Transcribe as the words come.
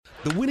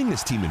The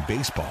winningest team in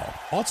baseball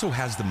also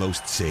has the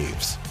most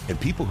saves, and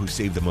people who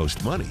save the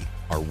most money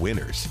are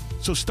winners.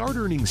 So start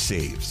earning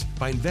saves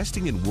by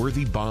investing in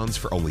worthy bonds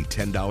for only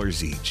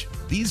 $10 each.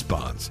 These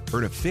bonds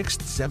earn a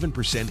fixed 7%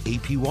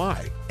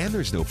 APY, and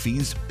there's no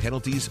fees,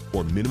 penalties,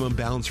 or minimum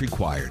balance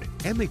required,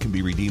 and they can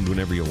be redeemed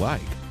whenever you like.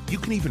 You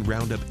can even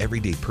round up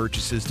everyday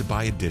purchases to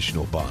buy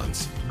additional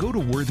bonds. Go to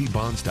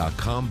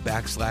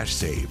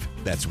worthybonds.com/save.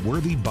 That's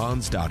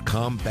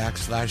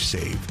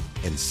worthybonds.com/save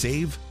and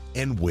save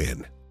and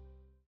win.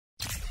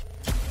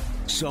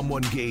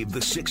 Someone gave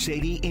the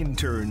 680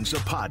 interns a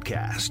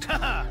podcast.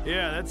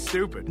 Yeah, that's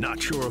stupid.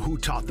 Not sure who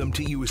taught them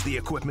to use the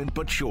equipment,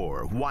 but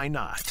sure, why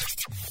not?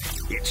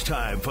 It's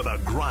time for the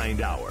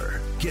Grind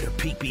Hour. Get a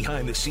peek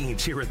behind the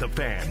scenes here at The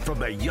Fan from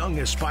the young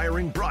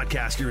aspiring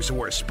broadcasters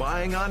who are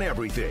spying on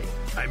everything.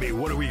 I mean,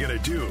 what are we going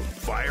to do?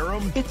 Fire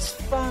them? It's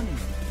fun.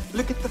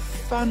 Look at the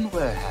fun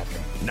we're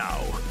having.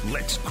 Now,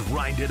 let's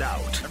grind it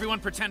out. Everyone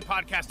pretend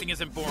podcasting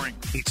isn't boring.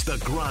 It's the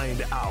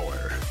Grind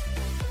Hour.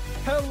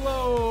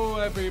 Hello,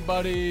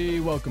 everybody.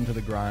 Welcome to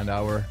the Grind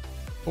Hour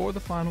for the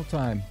final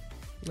time.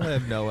 I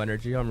have no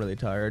energy. I'm really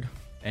tired.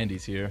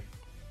 Andy's here.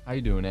 How you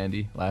doing,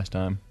 Andy? Last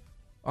time.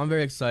 I'm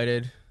very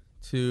excited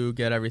to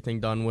get everything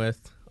done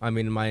with. I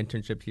mean, my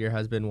internship here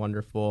has been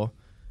wonderful,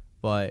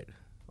 but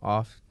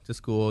off to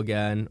school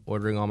again,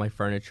 ordering all my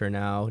furniture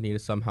now. Need to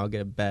somehow get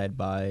a bed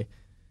by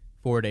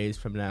 4 days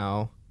from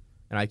now.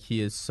 And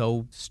IKEA is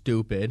so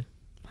stupid.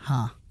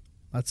 Huh.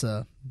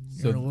 You're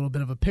in a little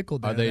bit of a pickle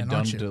there. Are they then, done?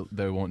 aren't you?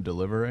 They won't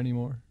deliver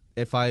anymore?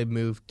 If I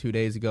moved 2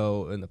 days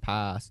ago in the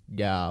past,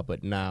 yeah,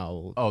 but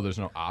now Oh, there's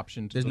no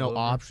option to there's deliver? no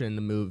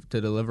option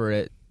to deliver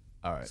it.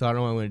 All right. So I don't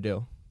know what I'm going to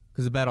do.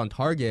 Because the bed on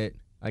Target,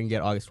 I can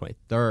get August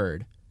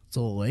 23rd. It's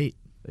a little late.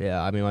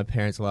 Yeah, I mean, my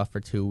parents left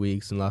for 2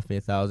 weeks and left me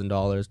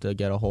 $1,000 to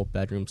get a whole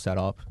bedroom set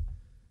up.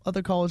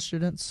 Other college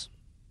students,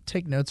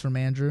 take notes from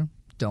Andrew.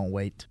 Don't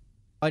wait.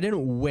 I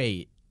didn't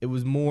wait. It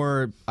was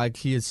more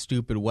IKEA's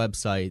stupid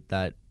website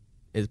that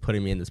is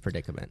putting me in this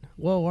predicament.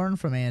 Well, learn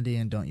from Andy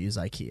and don't use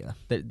IKEA.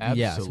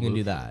 Yes, you can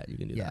do that. You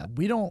can do Yeah, that.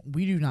 we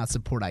do not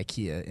support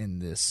IKEA in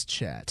this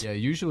chat. Yeah,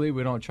 usually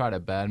we don't try to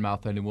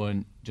badmouth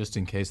anyone just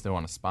in case they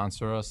want to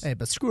sponsor us. Hey,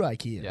 but screw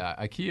IKEA. Yeah,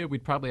 IKEA,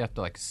 we'd probably have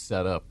to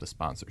set up the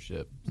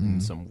sponsorship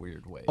in some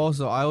weird way.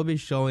 Also, I will be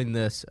showing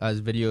this as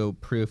video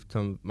proof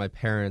to my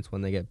parents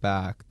when they get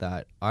back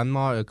that I'm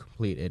not a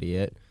complete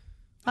idiot.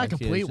 Not a IKEA is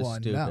complete just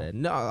one, stupid.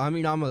 No, I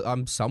mean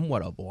I'm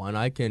somewhat of one.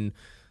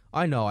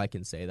 I know I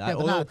can say that. Yeah,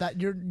 but not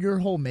that your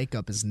whole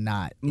makeup is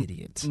not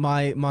idiot.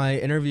 My ex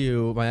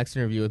interview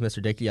with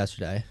Mr. Dickey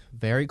yesterday,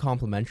 very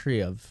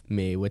complimentary of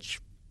me,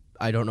 which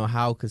I don't know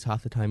how because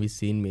half the time he's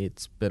seen me,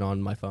 it's been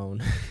on my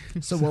phone.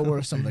 So what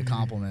were some of the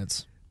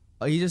compliments?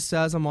 He just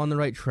says I'm on the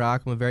right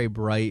track. I'm a very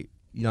bright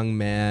young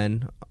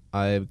man.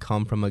 I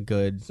come from a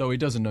good... So he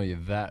doesn't know you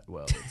that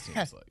well, it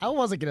seems like. I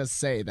wasn't going to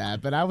say that,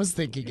 but I was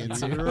thinking it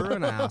too. You're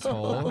an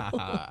asshole.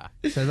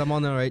 Says I'm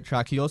on the right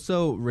track. He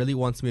also really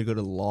wants me to go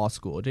to law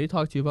school. Did he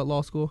talk to you about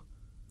law school?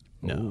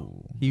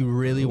 No. He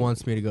really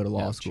wants me to go to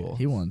law school.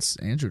 He wants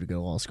Andrew to go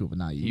to law school, but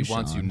not you, He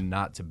wants you Sean.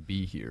 not to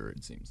be here,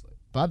 it seems like.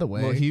 By the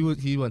way... Well,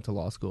 he went to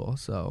law school,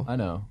 so... I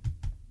know.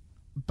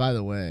 By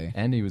the way...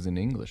 And he was an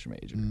English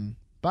major.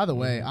 By the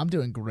way, I'm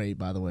doing great,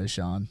 by the way,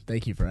 Sean.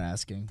 Thank you for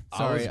asking.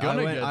 Sorry,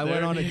 I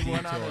went on a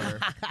detour.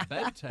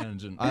 That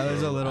tangent. I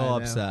was a little I know.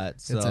 upset.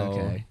 So. It's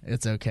okay.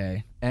 It's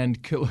okay. And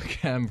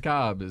Cam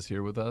Cobb is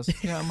here with us.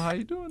 Cam, how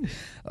you doing?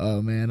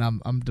 Oh, man,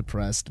 I'm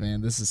depressed,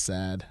 man. This is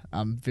sad.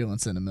 I'm feeling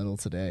sentimental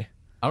today.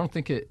 I don't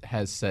think it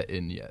has set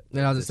in yet. It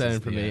hasn't This set is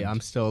in for the me. end.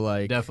 I'm still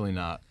like... Definitely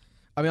not.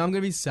 I mean, I'm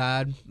going to be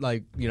sad,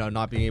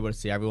 not being able to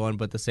see everyone,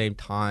 but at the same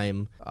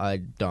time,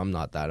 I'm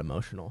not that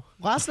emotional.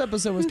 Last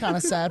episode was kind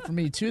of sad for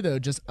me, too, though,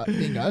 just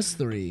being us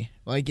three.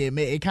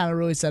 It kind of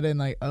really set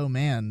in, oh,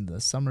 man,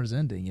 the summer's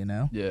ending, you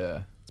know?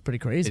 Yeah. It's pretty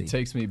crazy. It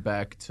takes me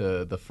back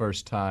to the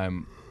first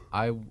time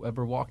I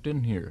ever walked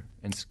in here,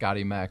 and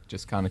Scotty Mac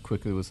just kind of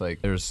quickly was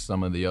like, there's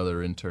some of the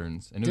other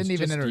interns. And it Didn't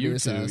was even just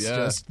introduce you two, us. yeah.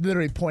 Just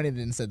literally pointed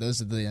and said,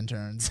 those are the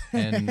interns.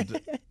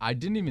 And I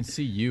didn't even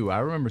see you. I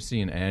remember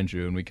seeing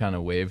Andrew, and we kind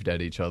of waved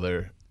at each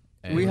other.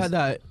 And We had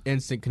that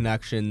instant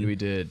connection. We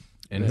did.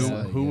 And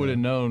Yeah, who yeah. would have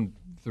known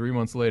 3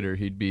 months later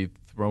he'd be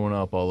throwing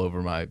up all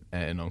over my aunt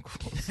and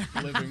uncle's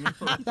living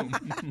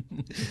room.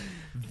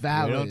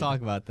 Valid. We don't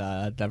talk about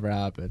that. That never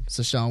happened.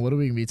 So, Sean, what are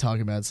we going to be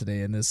talking about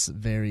today in this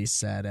very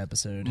sad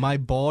episode? My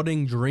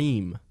balding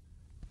dream.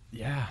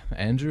 Yeah,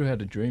 Andrew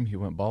had a dream he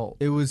went bald.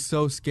 It was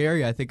so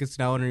scary. I think it's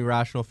now an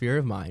irrational fear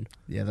of mine.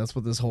 Yeah, that's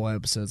what this whole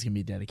episode's going to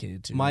be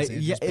dedicated to. is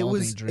Andrew's It balding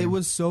was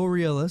dream. so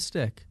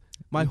realistic.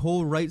 My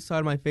whole right side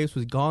of my face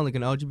was gone like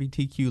an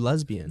LGBTQ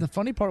lesbian. The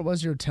funny part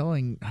was you were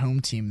telling home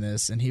team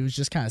this, and he was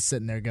just kind of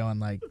sitting there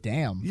going,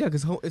 damn. Yeah,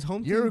 because is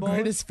home Your team bald?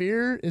 greatest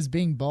fear is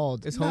being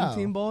bald. Is home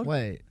team bald?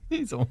 Wait.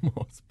 He's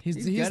almost.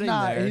 He's getting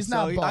not. there. He's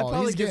not So bald. I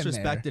probably He's getting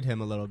disrespected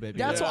him a little bit.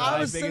 That's because why I my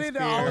was biggest sitting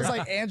there. I was fear-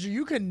 like, Andrew,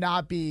 you could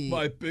not be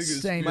My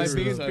biggest saying my this.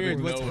 biggest having fear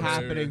is what's no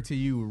happening hair. to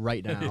you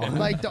right now.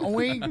 Like the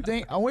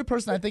only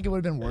person I think it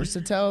would have been worse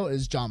to tell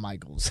is John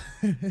Michaels.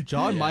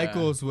 John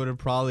Michaels would have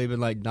probably been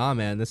like, "Nah,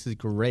 man, this is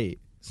great."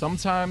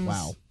 Sometimes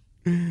Wow.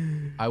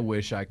 I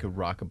wish I could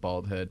rock a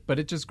bald head, but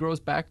it just grows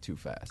back too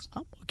fast.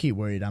 I'm low-key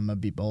worried I'm gonna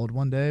be bald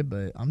one day,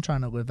 but I'm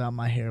trying to live out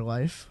my hair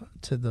life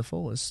to the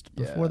fullest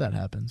before that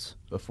happens.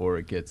 Before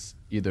it gets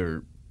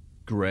either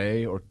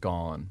gray or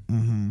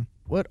gone.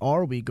 What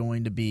are we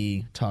going to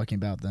be talking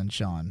about then,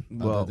 Sean,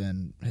 Well- other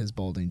than his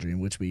balding dream,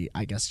 which we,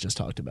 I guess, just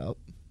talked about?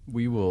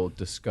 We will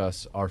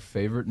discuss our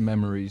favorite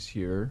memories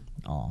here.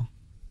 Aw.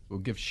 We'll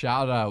give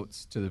shout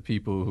outs to the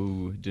people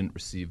who didn't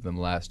receive them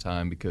last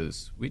time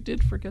because we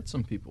did forget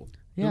some people.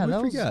 Yeah, we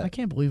that was. forget? I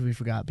can't believe we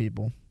forgot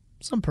people.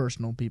 Some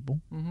personal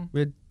people. We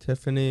had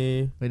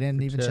Tiffany. We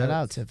didn't even shout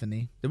out Chats.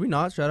 Tiffany. Did we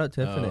not shout out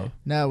Tiffany? No.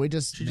 No, we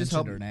just She just mentioned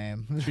helped- her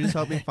name. She just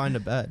helped me find a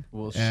bed.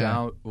 We'll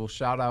Yeah.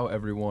 shout out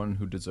everyone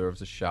who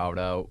deserves a shout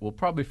out. We'll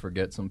probably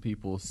forget some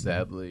people,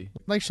 sadly.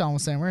 Like Sean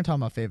was saying, we're gonna talk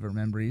about favorite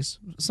memories,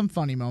 some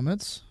funny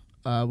moments,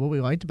 what we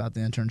liked about the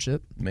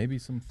internship, Maybe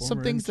some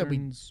some things that we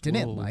interns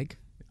didn't will- like.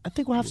 I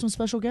think we'll have some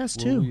special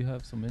guests Will too. we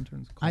have some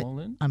interns call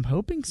in? I'm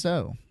hoping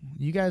so.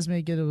 You guys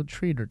may get a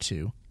treat or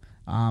two.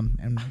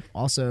 And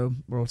also,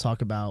 we'll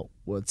talk about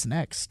what's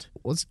next.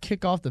 Let's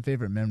kick off the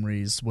favorite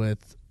memories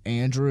with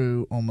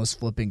Andrew almost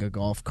flipping a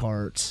golf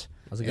cart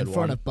was a in good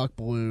front one. of Buck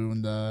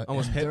Baloo.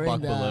 Almost hit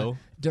Buck Baloo.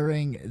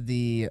 During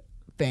the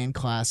Fan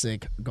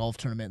Classic golf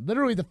tournament.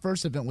 Literally the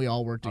first event we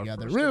all worked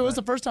together. first Really, it was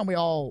event. the first time we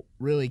all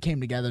really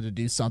came together to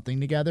do something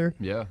together.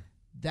 Yeah.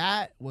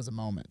 That was a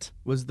moment.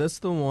 Was this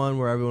the one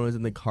where everyone was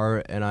in the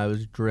cart and I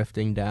was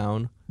drifting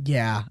down?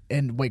 Yeah,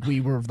 and like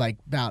we were like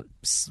about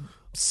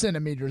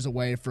centimeters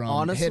away from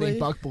Honestly- hitting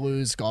Buck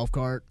Blue's golf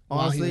cart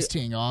while he Honestly, was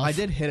teeing off. I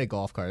did hit a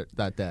golf cart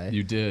that day.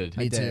 You did.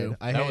 Me I did. too.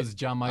 I That hit- was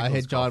John I Michaels'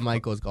 hit John golf cart.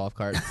 Michaels' golf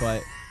cart,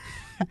 but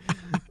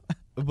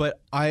but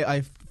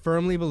I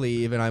firmly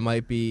believe, and I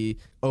might be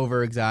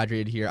over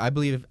exaggerated here. I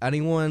believe if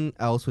anyone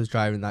else was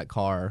driving that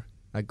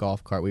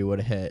golf cart, we would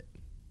have hit.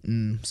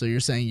 So you're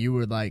saying you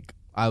were like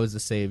I was the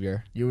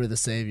savior. you were the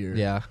savior?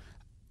 Yeah,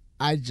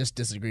 I just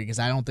disagree because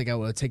I don't think I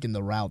would have taken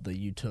the route that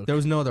you took. there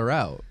was no other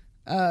route.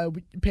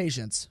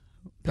 Patience.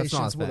 That's not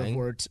a Patience would have thing.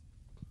 worked.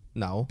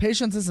 No,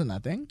 Patience isn't a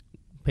thing.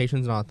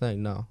 patience is not a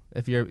thing. No,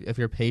 if you're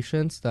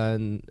patient,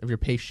 never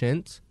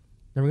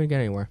gonna get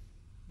anywhere.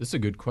 This is a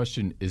good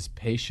question. Is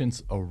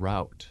patience a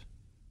route?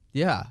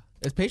 Yeah,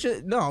 it's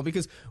patient. No,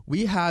 because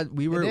we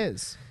were It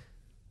is.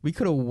 we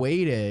could have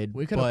waited.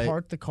 We could have but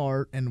parked the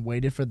cart and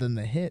waited for them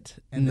to hit,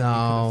 and then we could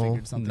No, have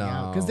figured something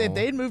out. Because if no.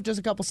 they'd moved just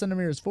a couple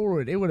centimeters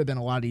forward, it would have been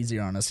a lot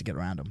easier on us to get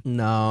around them.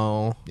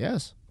 No,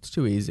 Yes. it's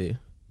too easy.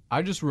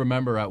 I just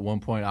remember at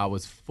one point I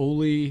was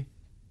fully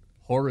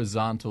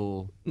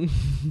horizontal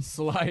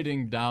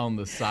sliding down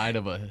the side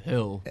of a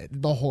hill.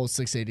 The whole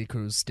 680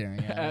 crew's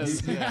staring at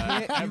us.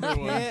 As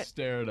everyone can't-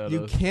 stared at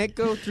You us. can't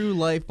go through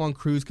life on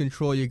cruise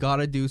control. You got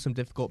to do some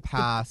difficult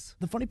paths.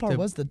 The funny part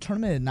was the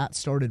tournament had not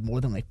started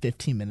more than like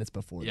 15 minutes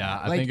before. Yeah,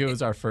 that. I Like, think it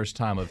was our first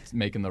time of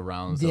making the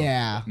rounds.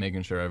 Yeah. Of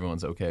making sure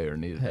everyone's okay or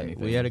needed Hey,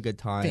 anything. we had a good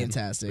time.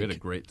 fantastic. We had a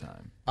great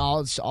time.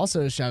 I'll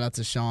also shout out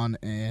to Sean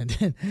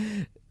and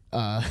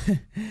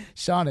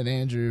Sean and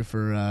Andrew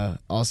for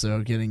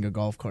also getting a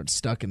golf cart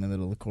stuck in the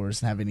middle of the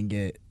course and having to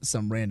get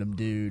some random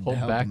dude to Pulled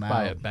help back him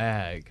by out. a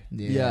bag.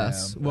 Yeah.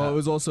 Yes. Well, it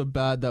was also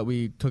bad that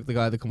we took the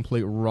guy the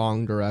complete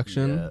wrong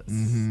direction. Yes.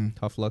 Mm-hmm.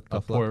 Tough luck. A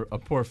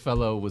poor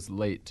fellow was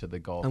late to the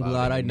golf. I'm outing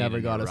glad and I never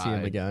needed got a to see him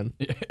ride. again.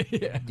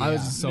 yeah. I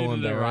was so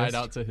Needed a ride embarrassed.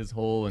 out to his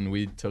hole, and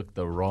we took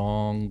the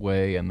wrong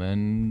way, and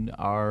then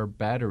our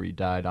battery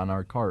died on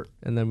our cart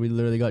And then we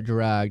literally got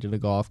dragged in a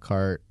golf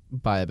cart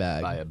by a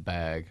bag. by a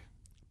bag.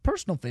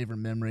 Personal favorite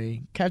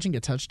memory: catching a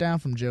touchdown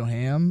from Joe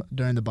Ham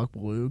during the Buck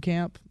Baloo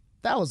camp.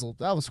 That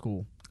was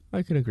cool.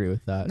 I can agree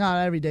with that. Not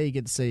every day you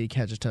get to say you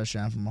catch a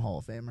touchdown from a Hall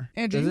of Famer.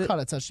 Andrew, Is you it? caught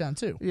a touchdown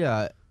too.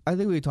 Yeah, I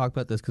think we talked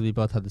about this because we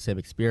both had the same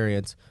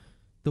experience.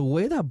 The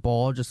way that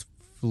ball just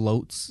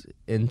floats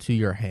into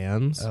your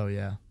hands Oh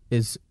yeah.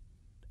 is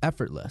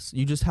effortless.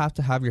 You just have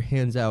to have your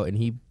hands out, and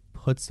he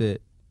puts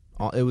it.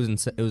 It was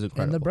it was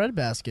incredible. In the bread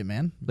basket,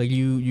 man. Like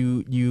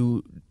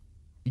you.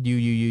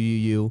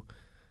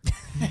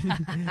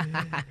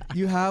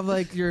 You have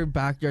like your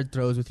backyard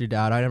throws with your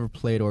dad. I never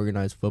played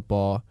organized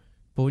football,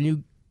 but when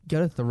you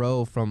get a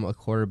throw from a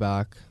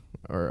quarterback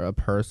or a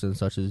person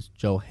such as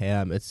Joe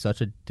Ham, it's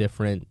such a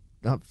different,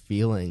 not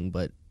feeling,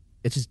 but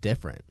it's just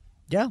different.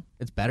 Yeah,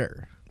 It's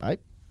better. I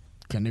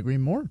couldn't agree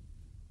more.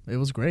 It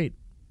was great.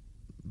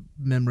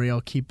 Memory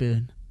I'll keep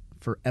in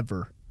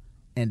forever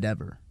and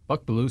ever.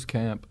 Buck Baloo's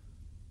camp,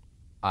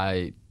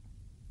 I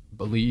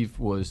believe,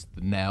 was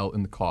the nail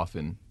in the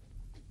coffin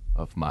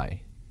of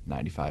my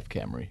 95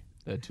 Camry.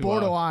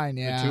 Borderline,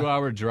 yeah. The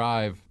 2-hour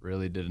drive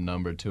really did a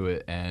number to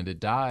it, and it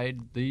died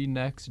the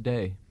next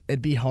day.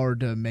 It'd be hard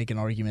to make an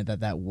argument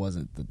that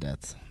wasn't the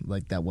death.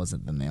 Like, that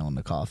wasn't the nail in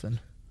the coffin.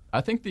 I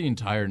think the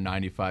entire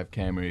 95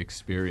 Camry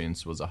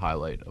experience was a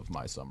highlight of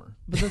my summer.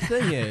 But the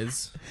thing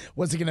is,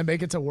 Was he going to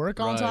make it to work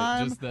on Right,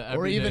 time? just the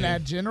Or even everyday-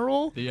 at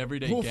General? The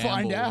everyday We'll gamble.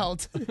 find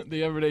out.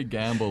 The everyday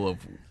gamble of,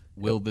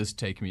 will this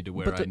take me to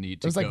where I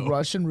need to It was go? like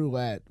Russian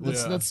roulette.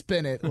 Let's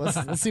spin it.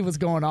 Let's see what's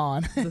going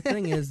on. the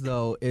thing is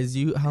though, is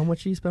how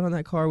much you spent on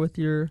that car with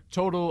your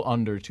Total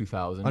under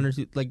 2,000.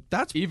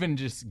 that's Even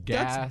just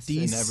gas that's and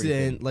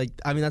everything. decent. Like,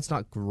 I mean, that's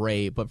not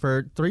great, but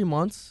for 3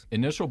 months,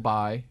 Initial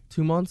buy,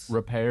 2 months.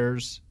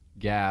 repairs,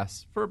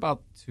 gas for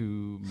about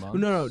 2 months.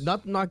 No,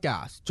 not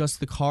gas.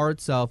 Just the car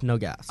itself, no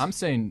gas. I'm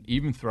saying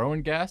even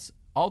throwing gas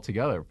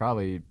altogether,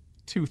 probably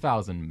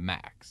 2,000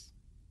 max.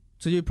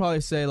 So you'd probably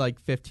say like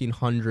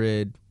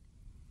 1,500.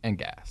 And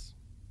gas.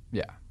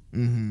 Yeah.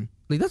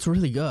 Like, that's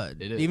really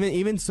good. It is.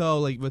 Even so,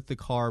 like with the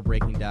car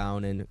breaking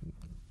down and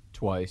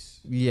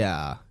Twice.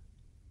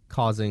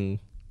 causing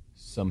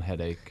Some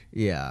headache.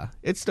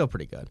 it's still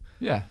pretty good.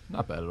 Yeah,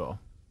 not bad at all.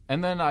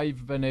 And then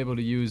I've been able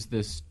to use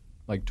this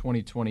like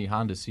 2020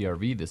 Honda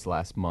CRV this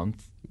last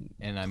month.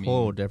 And I mean,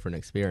 Whole different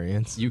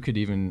experience. you could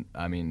even,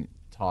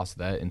 toss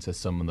that into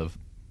some of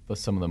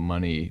the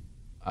money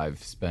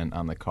I've spent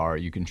on the car.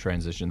 You can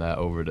transition that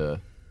over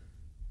to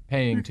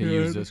paying to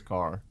use this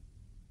car.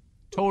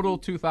 Total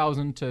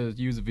 $2,000 to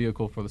use a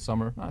vehicle for the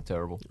summer. Not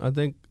terrible. I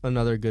think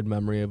another good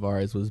memory of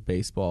ours was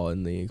baseball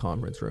in the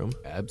conference room.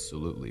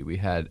 Absolutely. We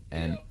had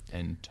an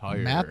entire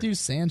Matthew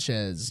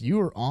Sanchez, you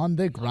are on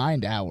the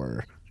grind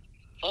hour.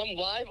 I'm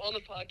live on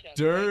the podcast.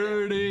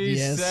 dirty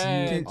Yes, you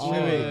Sanchez.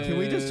 are. Can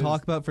we just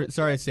talk about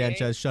sorry,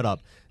 Sanchez, shut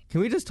up. Can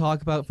we just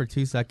talk about for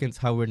 2 seconds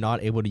how we're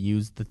not able to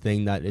use the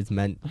thing that is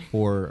meant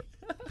for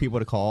people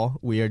to call?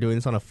 We are doing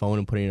this on a phone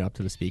and putting it up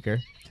to the speaker.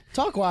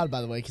 Talk loud,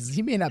 by the way, because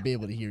he may not be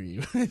able to hear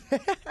you. I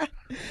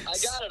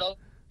got it. I'm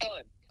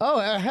going. Oh,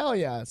 hell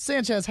yeah.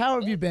 Sanchez, how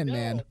have you been,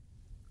 man?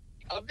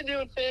 I've been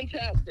doing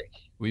fantastic.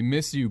 We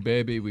miss you,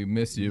 baby. We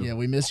miss you. Yeah,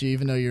 we miss you,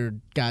 even though you're a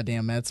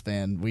goddamn Mets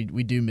fan. We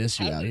do miss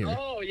you out here.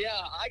 Oh, yeah.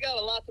 I got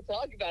a lot to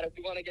talk about if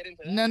we want to get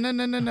into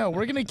that. No.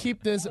 We're going to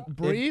keep this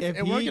brief, If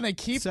and we're he going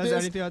to keep says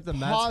this anything about the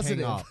Mets, hang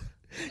positive. up.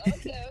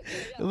 Okay, yeah,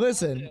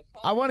 Listen, positive.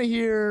 I want to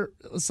hear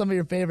some of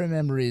your favorite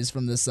memories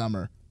from this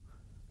summer.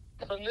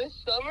 From this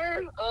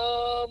summer,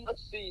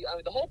 let's see. I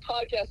mean, the whole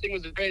podcasting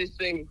was the greatest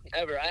thing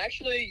ever.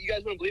 You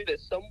guys wouldn't believe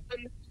this.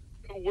 Someone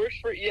who works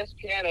for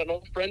ESPN, an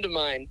old friend of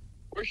mine,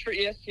 works for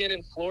ESPN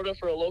in Florida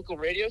for a local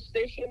radio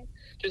station,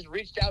 just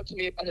reached out to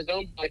me about his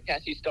own podcast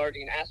he's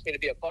starting and asked me to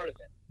be a part of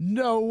it.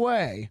 No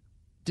way.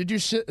 Did you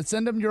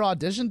send him your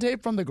audition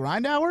tape from the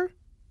grind hour?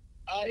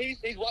 He's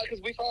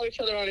because we follow each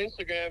other on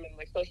Instagram and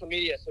like social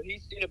media, so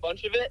he's seen a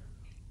bunch of it,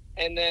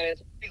 and then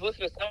he's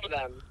listened to some of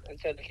them and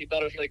said that he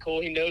thought it was really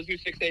cool. He knows who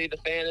 680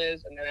 The Fan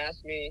is, and then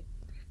asked me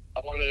if I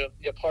wanted to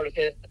be a part of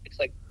his. It's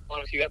like on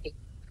a few episodes.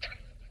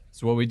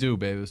 It's what we do,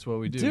 baby. It's what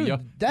we do.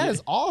 Dude, that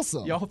is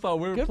awesome. Y'all thought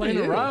we were Good for playing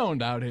you.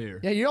 around out here.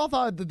 Yeah, you all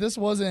thought that this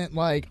wasn't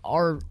like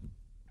our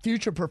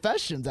future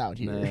professions out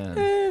here.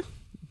 Man.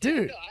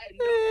 Dude,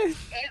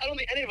 I don't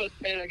think any of us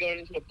planned on going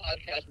into a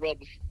podcast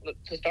world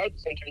to start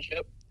this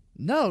internship.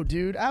 no,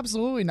 dude,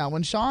 absolutely not.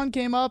 When Sean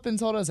came up and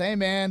told us, hey,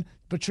 man,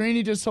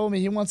 Petrini just told me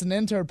he wants an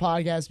intern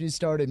podcast to be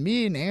started,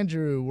 me and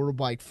Andrew were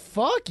like,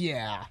 fuck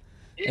yeah.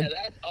 Yeah,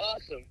 that's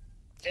awesome.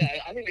 Yeah,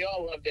 I think we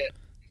all loved it.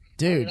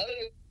 Dude, Another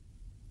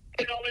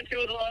thing I went to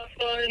was a lot of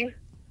fun.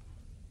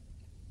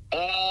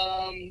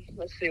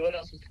 Let's see, what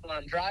else was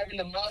fun? Driving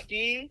the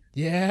Mach-E.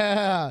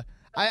 yeah.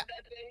 That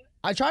thing.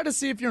 I tried to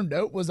see if your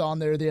note was on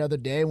there the other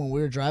day when we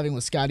were driving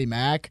with Scotty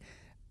Mack.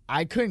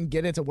 I couldn't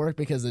get it to work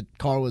because the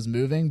car was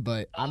moving,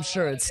 but I'm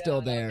sure it's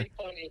still there. That'd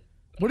be funny.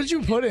 What did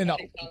you put in?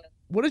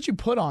 What did you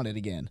put on it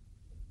again?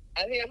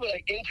 I think I put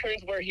like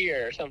interns were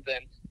here or something.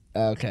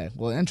 Okay,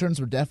 well, interns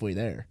were definitely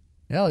there.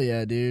 Hell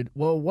yeah, dude.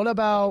 Well, what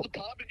about, How's the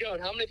pod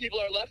going? How many people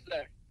are left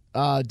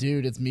there?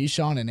 dude, it's me,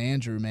 Sean, and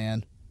Andrew,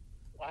 man.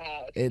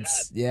 Wow,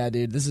 Yeah,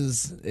 dude,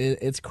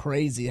 it's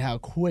crazy how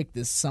quick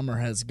this summer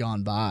has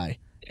gone by.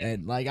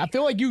 And, like, I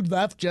feel like you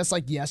left just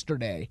like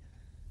yesterday.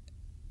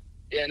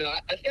 Yeah, no, I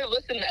think I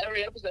listened to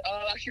every episode.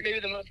 Oh, actually, maybe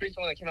the most recent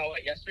one that came out,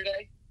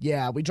 yesterday?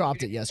 Yeah, we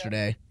dropped it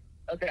yesterday.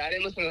 Okay, I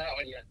didn't listen to that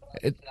one yet. I'll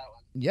It- listen to that one.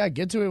 Yeah,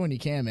 get to it when you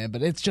can, man.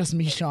 But it's just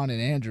me, Sean,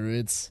 and Andrew.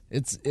 It's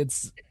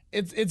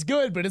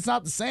good, but it's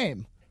not the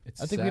same.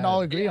 It's I think we sad. can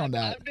all agree Yeah, on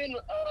that. I've been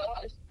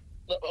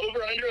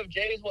over under of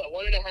Jay's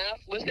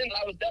 1.5 listens.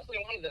 I was definitely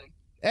one of them.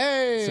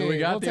 Hey, So we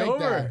got we'll the take over.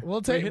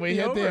 that. We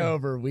hit the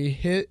over. We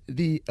hit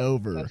the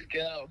over. Let's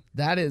go.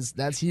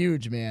 That's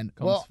huge, man.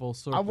 Comes full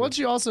circle. I want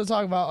you also to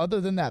talk about,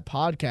 other than that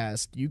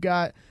podcast,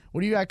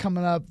 what do you got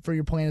coming up for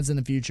your plans in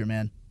the future,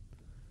 man?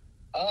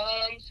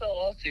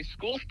 So let's see.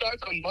 School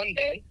starts on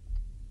Monday.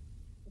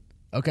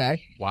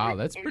 Okay. Wow,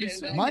 that's We're pretty getting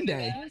soon. back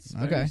Monday. into that. That's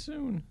very Okay.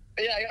 soon.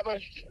 Yeah, I got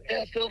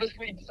my still this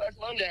week starts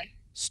Monday.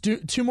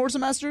 2 more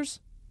semesters?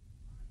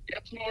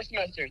 Yep, 2 more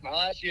semesters. My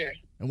last year.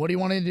 And what do you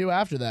want to do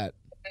after that?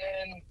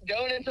 And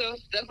going into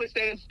definitely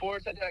staying in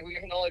sports, I think we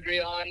can all agree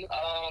on.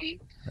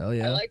 Hell I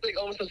yeah. like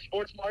almost a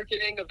sports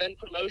marketing, event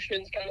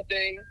promotions kind of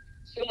thing,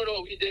 similar to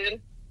what we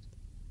did.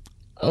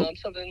 Oh.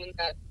 Something in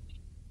that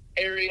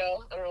area.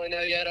 I don't really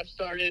know yet. I've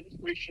started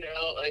reaching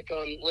out like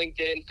on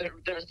LinkedIn,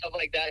 different stuff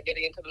like that,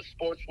 getting into the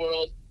sports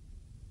world,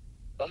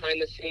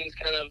 behind the scenes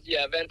kind of,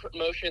 event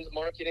promotions,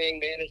 marketing,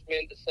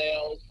 management, the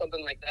sales,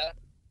 something like that.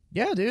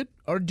 Yeah, dude.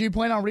 Or do you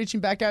plan on reaching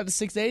back out to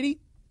 680?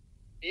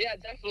 Yeah,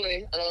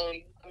 definitely.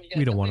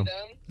 We don't want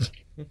them.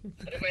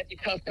 But it might be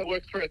tough to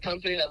work for a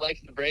company that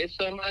likes the Braves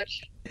so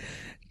much.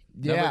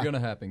 Yeah. Never gonna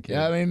happen, kid.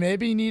 Yeah, I mean,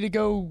 maybe you need to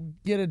go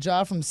get a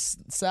job from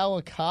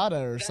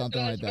Salicata or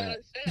something like that.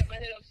 I might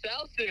hit up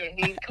Sal soon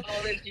and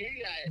call into you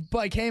guys.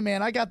 Like, hey,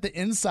 man, I got the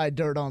inside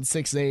dirt on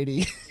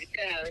 680.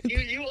 Yeah,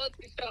 you want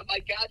me stuff, I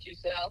got you,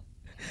 Sal.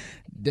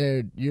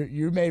 Dude,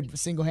 you may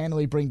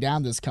single-handedly bring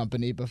down this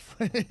company, but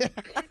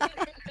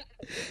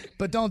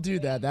don't do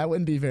that. That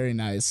wouldn't be very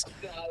nice.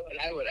 No,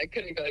 I would. I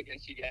couldn't go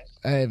against you guys.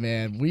 Hey,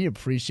 man, we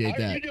appreciate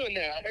that. How are you doing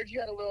there? I heard you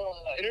had a little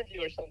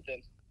interview or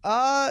something.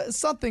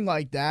 Something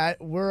like that.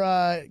 We're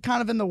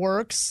kind of in the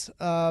works.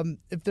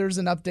 If there's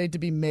an update to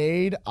be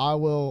made, I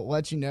will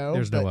let you know.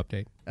 There's no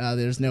update.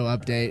 There's no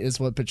update is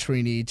what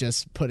Petrini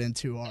just put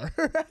into our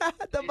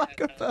the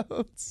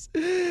microphones.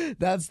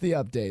 That's the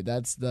update.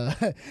 That's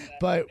the.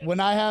 But when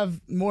I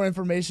have more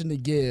information to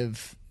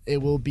give,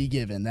 it will be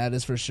given. That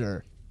is for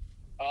sure.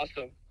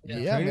 Awesome.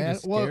 Yeah, man.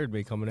 Just scared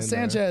me coming in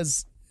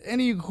Sanchez,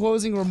 any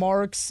closing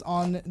remarks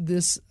on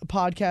this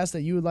podcast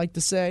that you would like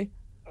to say?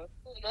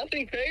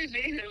 Nothing crazy.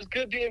 It was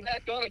good being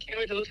back on. I can't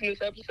wait to listen to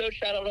this episode.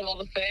 Shout out to all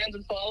the fans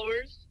and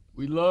followers.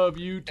 We love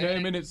you,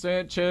 10-Minute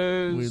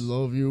Sanchez. We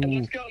love you. And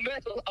let's go,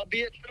 Mets. I'll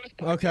be at Truth.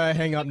 Okay,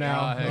 hang up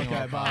now. Hang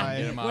Okay, on. bye.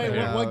 Get him out Wait, of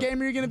here. what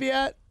game are you going to be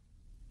at?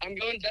 I'm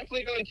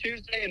definitely going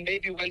Tuesday and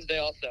maybe Wednesday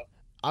also.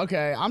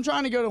 Okay, I'm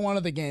trying to go to one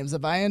of the games.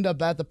 If I end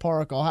up at the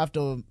park, I'll have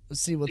to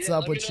see what's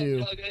up with you.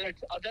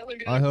 I'll definitely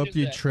be there I hope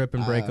you Tuesday. trip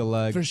and break a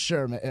leg. For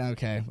sure, man.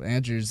 Okay,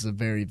 Andrew's a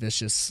very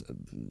vicious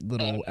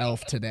little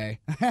elf today.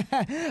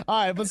 All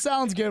right, but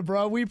sounds good,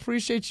 bro. We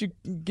appreciate you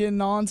getting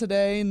on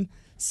today and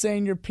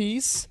saying your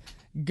piece.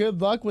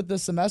 Good luck with the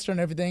semester and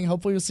everything.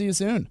 Hopefully, we'll see you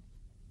soon.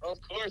 Of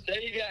course.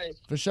 Thank you guys.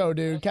 For sure,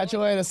 dude. Catch you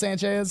later,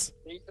 Sanchez.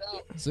 Peace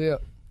out. See ya.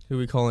 Who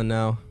we calling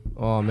now?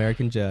 Oh,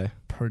 American J.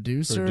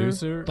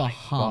 Producer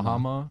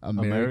Bahama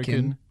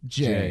American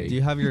J. Do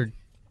you have your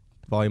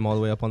volume all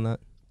the way up on that?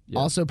 Yeah.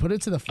 Also, put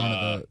it to the front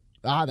of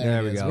the.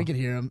 There we it is. go. We can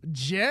hear him.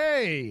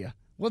 Jay,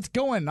 what's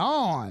going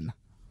on?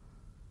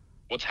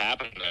 What's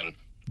happening,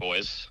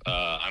 boys?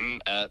 I'm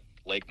at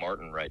Lake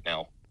Martin right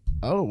now.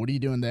 Oh, what are you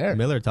doing there?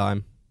 Miller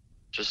time.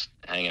 Just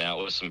hanging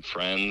out with some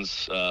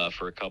friends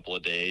for a couple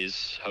of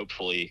days.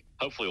 Hopefully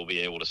we'll be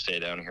able to stay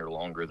down here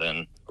longer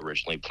than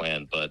originally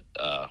planned, but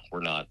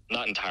we're not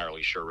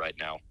entirely sure right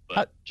now.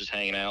 But just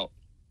hanging out.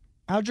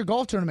 How'd your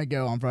golf tournament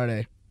go on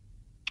Friday?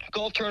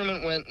 Golf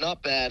tournament went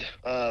not bad.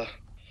 I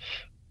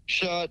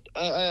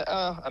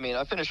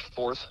finished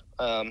fourth,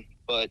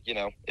 but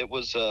it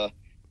was a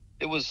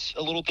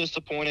little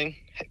disappointing.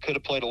 Could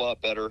have played a lot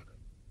better,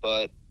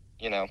 but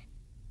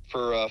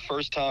for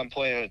first time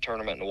playing in a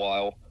tournament in a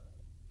while,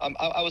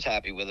 I was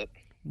happy with it.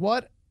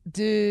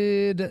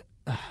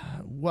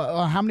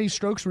 How many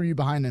strokes were you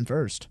behind in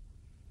first?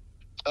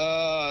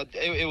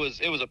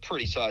 It was a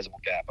pretty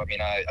sizable gap. I mean,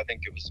 I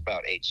think it was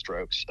about 8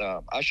 strokes.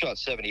 I shot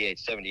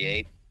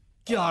 78.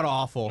 God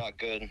awful. Not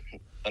good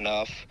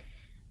enough,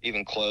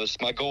 even close.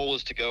 My goal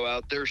was to go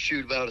out there,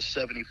 shoot about a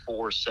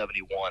 74,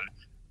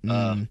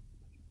 71,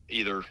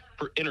 either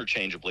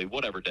interchangeably,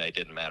 whatever day,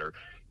 didn't matter.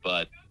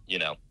 But,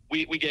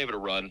 we gave it a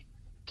run,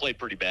 played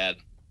pretty bad,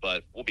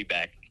 but we'll be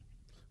back.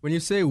 When you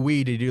say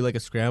we, did you do like a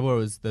scramble, or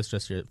was this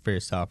just for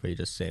yourself, or are you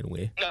just saying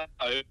we? No,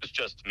 it was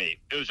just me.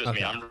 Okay.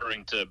 Me. I'm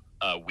referring to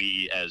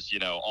we as,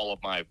 all of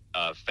my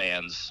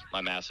fans, my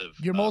massive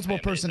Your multiple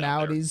fan base out there.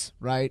 personalities,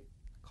 right?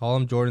 Call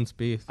him Jordan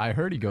Spieth. I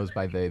heard he goes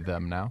by they,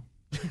 them now.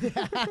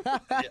 Yeah.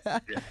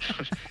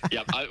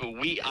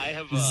 I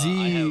have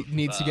Z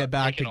needs to get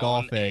back to taken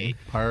on golfing.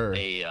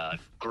 a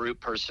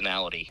group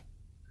personality.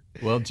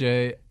 Well,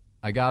 Jay,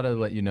 I gotta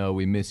let you know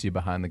we miss you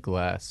behind the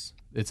glass.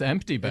 It's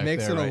empty back It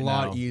makes there it a right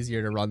lot now.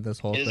 easier to run this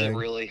whole Is thing. it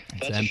really?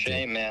 That's a empty.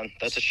 shame, man.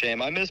 That's a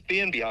shame. I miss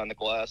being behind the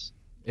glass.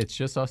 It's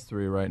just us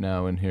three right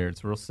now in here.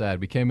 It's real sad.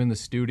 We came in the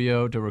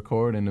studio to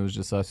record, and it was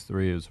just us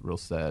three. It was real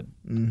sad.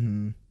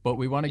 Mm-hmm. But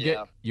we want to get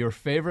your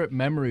favorite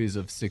memories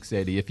of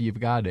 680, if you've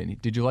got any.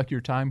 Did you like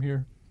your time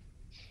here?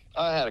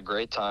 I had a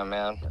great time,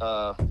 man.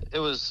 It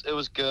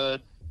was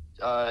good.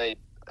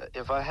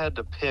 If I had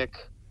to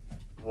pick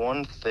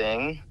one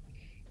thing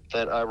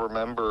that I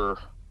remember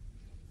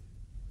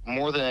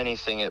more than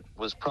anything, it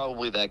was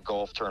probably that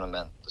golf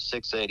tournament, the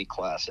 680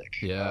 Classic.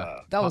 Yeah.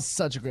 That was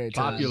such a great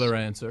time. Popular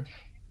answer.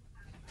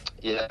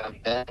 Yeah,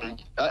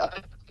 and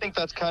I think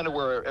that's kind of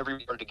where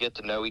everyone started to get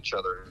to know each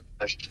other,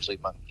 especially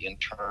my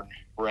intern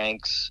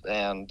ranks,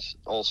 and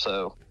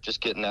also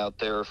just getting out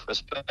there,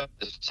 especially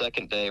the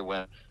second day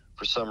when,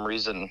 for some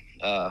reason,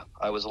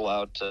 I was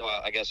allowed to,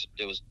 I guess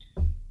it was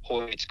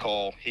Hoyt's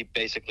call. He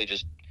basically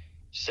just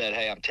said,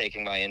 hey, I'm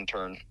taking my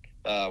intern,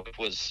 which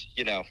was,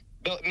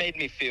 made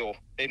me feel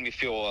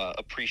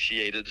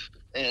appreciated,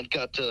 and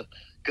got to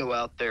go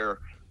out there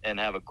and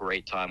have a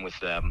great time with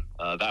them.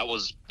 That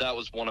was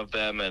one of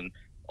them, and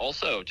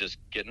also just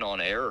getting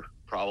on air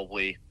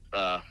probably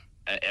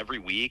every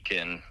week,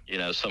 and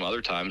some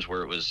other times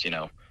where it was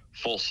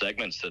full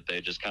segments that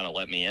they just kind of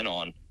let me in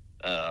on.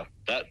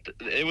 That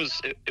it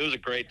was a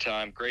great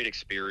time, great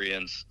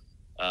experience,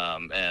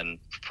 and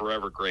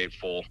forever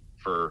grateful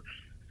for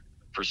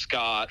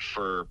Scott,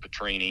 for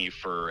Petrini,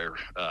 for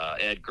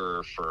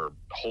Edgar, for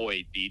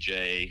Hoyt,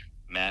 BJ,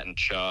 Matt, and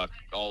Chuck,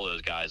 all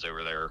those guys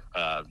over there.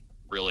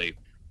 Really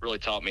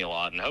taught me a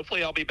lot, and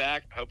hopefully I'll be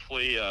back.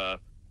 Hopefully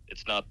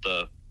it's not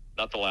the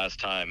last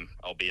time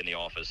I'll be in the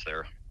office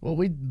there. Well,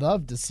 we'd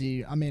love to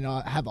see,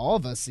 have all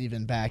of us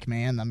even back,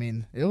 man. I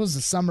mean, it was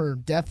a summer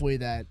definitely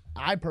that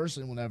I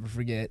personally will never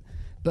forget.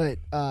 But,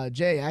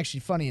 Jay,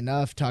 actually, funny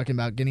enough, talking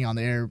about getting on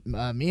the air,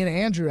 me and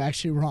Andrew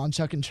actually were on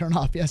Chuck and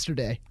Chernoff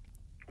yesterday.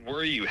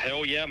 Were you?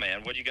 Hell yeah, man.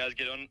 What did you guys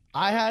get on?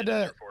 I had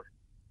to.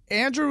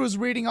 Andrew was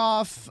reading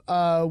off,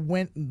 what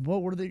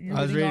were the.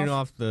 I was reading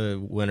off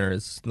the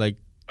winners. Like,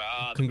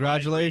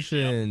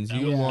 congratulations,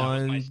 you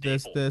won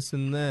this,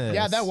 and this.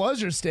 Yeah, that was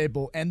your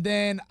staple. And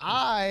then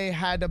I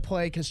had to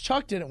play, because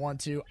Chuck didn't want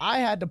to, I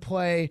had to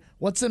play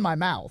What's in My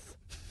Mouth.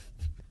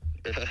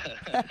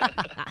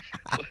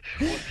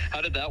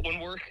 How did that one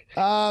work?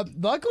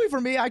 Luckily for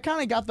me, I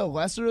kind of got the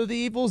lesser of the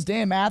evils.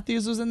 Dan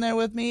Matthews was in there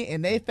with me,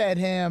 and they fed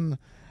him,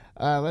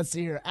 let's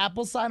see here,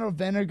 apple cider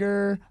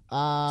vinegar.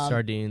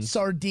 Sardines. That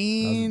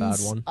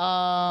was a bad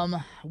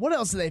one. What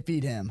else did they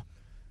feed him?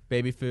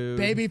 Baby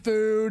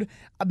food.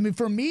 I mean,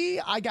 for me,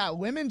 I got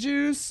lemon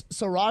juice,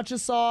 sriracha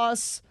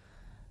sauce,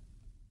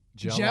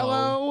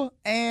 Jello,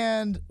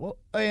 and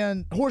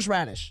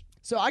horseradish.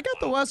 So I got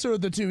the lesser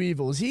of the two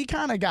evils. He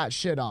kind of got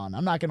shit on.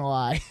 I'm not gonna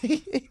lie.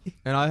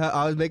 And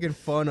I was making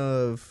fun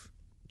of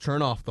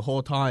Chernoff the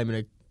whole time in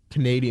a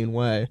Canadian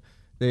way.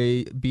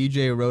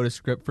 BJ wrote a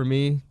script for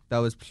me that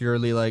was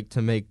purely like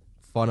to make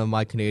fun of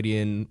my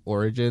Canadian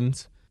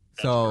origins.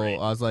 So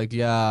I was like,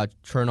 yeah,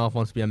 Chernoff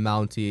wants to be a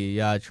Mountie.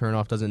 Yeah,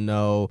 Chernoff doesn't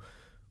know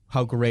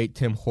how great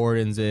Tim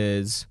Hortons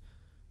is.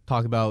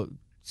 Talk about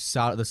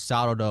the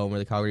Saddle Dome where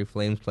the Calgary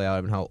Flames play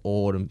out and how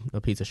old and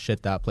a piece of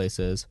shit that place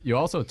is. You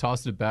also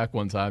tossed it back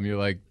one time. You're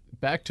like,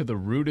 back to the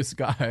rudest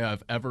guy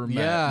I've ever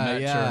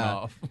met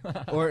Chernoff.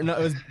 Or no,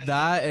 it was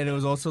that, and it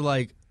was also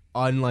like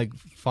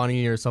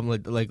funny or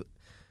something like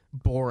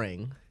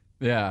boring.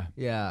 Yeah.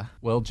 Yeah.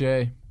 Well,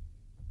 Jay,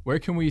 where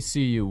can we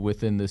see you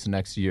within this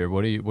next year?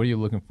 What are you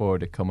looking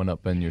forward to coming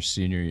up in your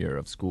senior year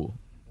of school?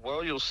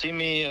 Well, you'll see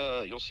me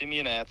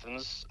in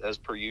Athens as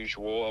per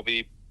usual. I'll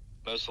be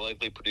most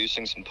likely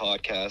producing some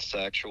podcasts,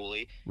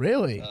 actually.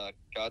 Really?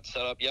 Got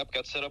set up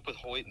with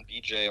Hoyt and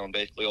BJ on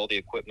basically all the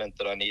equipment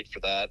that I need for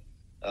that.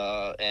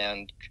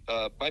 And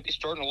might be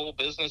starting a little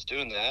business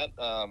doing that.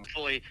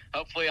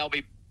 Hopefully I'll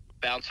be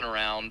bouncing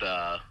around,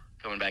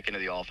 coming back into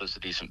the office a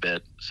decent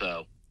bit.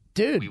 So,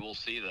 dude, we will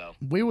see, though.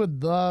 We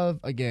would love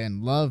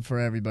for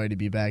everybody to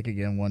be back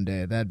again one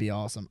day. That'd be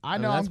awesome. I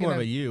know that's more of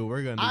a you.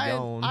 We're gonna be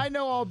going. I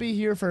know I'll be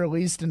here for at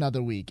least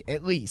another week.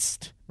 At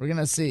least we're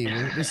gonna see.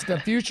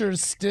 The future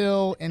is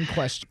still in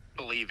question.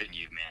 Believe in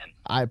you, man.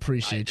 I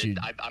appreciate you.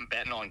 I'm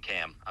betting on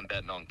Cam.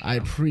 I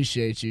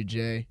appreciate you,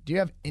 Jay. Do you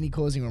have any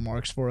closing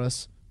remarks for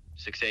us?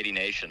 680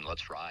 Nation,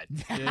 let's ride.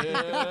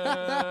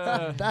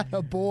 Yeah. That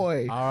a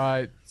boy. All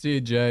right. See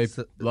you, Jay.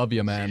 Love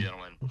you, man. See you,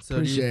 gentlemen. So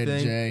appreciate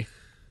it, Jay. Do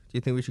you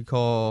think we should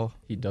call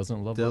He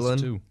doesn't love Dylan?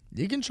 us, too.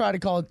 You can try to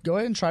call. Go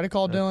ahead and try to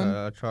call Dylan.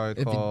 I'll try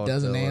to if call he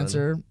doesn't Dylan.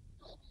 answer.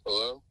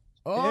 Hello?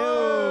 Oh,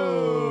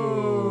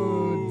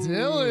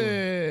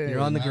 Dylan.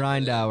 You're on the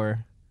grind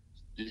hour.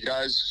 You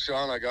guys,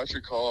 Sean, I got your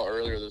call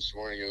earlier this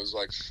morning. It was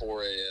like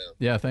 4 a.m.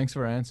 Yeah, thanks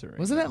for answering.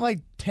 Wasn't it like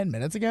 10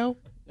 minutes ago?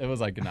 It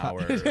was like an hour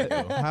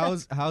ago.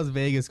 How's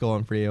Vegas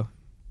going for you?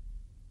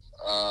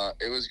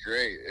 It was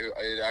great.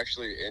 It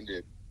actually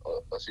ended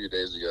a few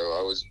days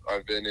ago.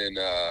 I've been in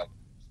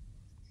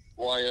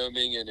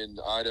Wyoming and in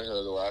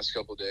Idaho the last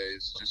couple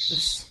days.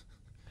 Just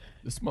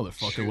this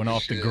motherfucker went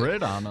off the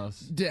grid on us.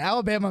 Did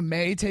Alabama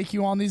May take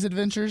you on these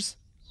adventures?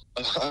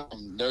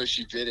 No,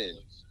 she didn't.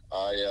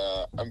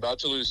 I'm about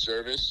to lose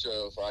service,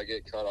 so if I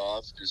get cut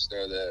off, just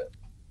know that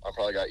I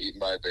probably got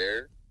eaten by a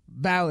bear.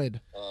 Valid.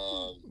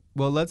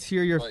 Well, let's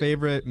hear your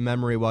favorite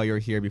memory while you're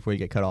here before you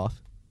get cut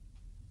off.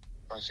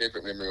 My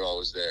favorite memory while I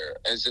was there.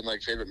 As in,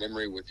 like, favorite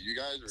memory with you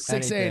guys? Or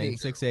 680.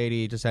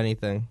 680, just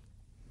anything.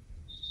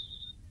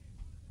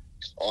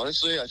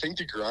 Honestly, I think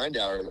the grind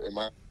hour it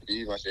might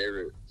be my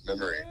favorite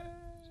memory.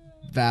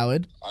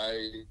 Valid.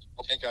 I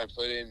don't think I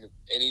put in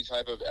any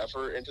type of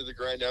effort into the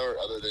grind hour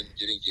other than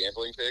getting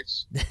gambling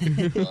picks.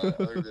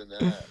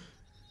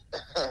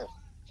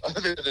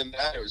 Other than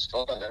that, it was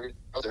fun. Every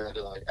other had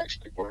to like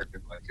actually work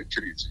and like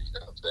contribute. You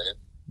know what I'm saying?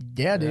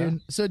 Yeah,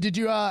 dude. So did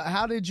you?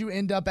 How did you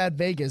end up at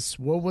Vegas?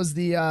 What was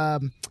the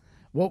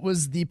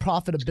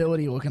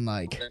profitability looking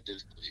like?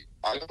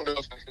 I don't know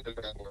if I could have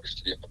done worse.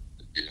 To be honest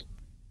with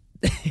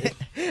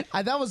you.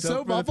 That was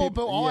so muffled,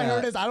 but all I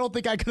heard is I don't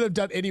think I could have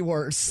done any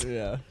worse.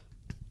 Yeah.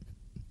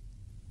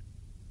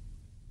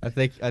 I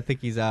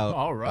think he's out.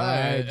 All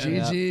right.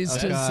 GG's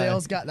to the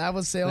sales guy. That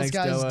was sales Thanks,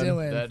 guys Dylan.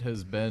 doing. That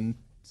has been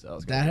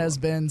Sales Guy That has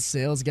Dylan. been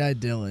Sales Guy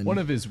Dylan. One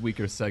of his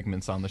weaker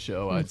segments on the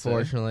show, I'd say.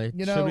 Unfortunately.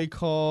 You know- should we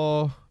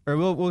call, or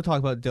we'll talk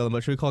about Dylan,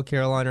 but should we call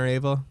Caroline or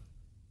Ava?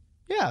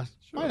 Yeah,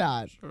 why Sure,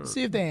 not? sure.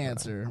 See if they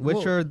answer.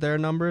 Which are their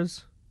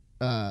numbers?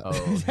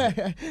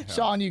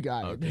 Sean, you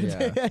got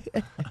it.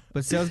 Yeah.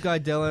 But Sales Guy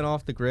Dylan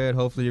off the grid,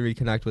 hopefully to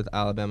reconnect with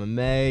Alabama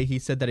May. He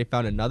said that he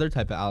found another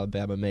type of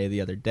Alabama May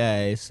the other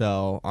day,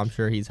 so I'm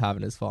sure he's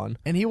having his fun.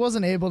 And he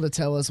wasn't able to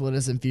tell us what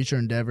his future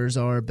endeavors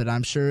are, but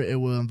I'm sure it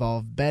will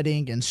involve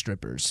betting and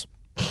strippers.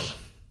 He's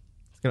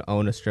going to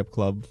own a strip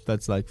club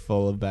that's like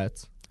full of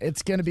bets.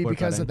 It's going to be Sport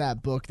because betting. of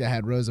that book that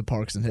had Rosa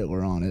Parks and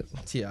Hitler on it.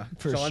 Yeah,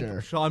 For sure.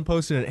 Sean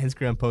posted an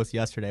Instagram post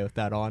yesterday with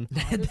that on.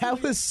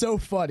 That was so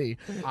funny.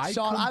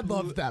 Sean, I complete-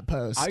 loved that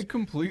post. I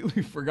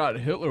completely forgot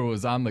Hitler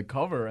was on the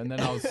cover, and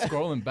then I was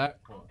scrolling back.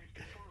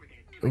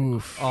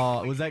 Oof.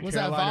 Was that Was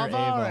Caroline that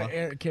Vava or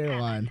Ava? or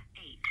Caroline?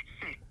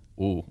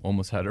 Ooh,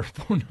 almost had her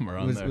phone number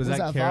on there. Was Was that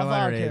that Caroline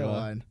Vava or or Ava?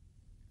 Caroline?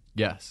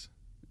 Yes.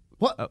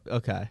 What? Oh,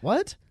 okay.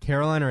 What?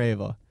 Caroline or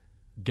Ava?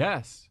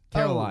 Guess.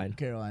 Caroline. Oh,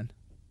 Caroline.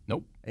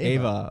 Nope.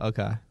 Ava.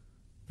 Okay.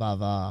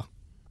 Vava.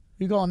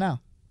 Who you calling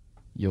now?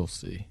 You'll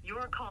see.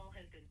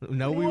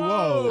 No, we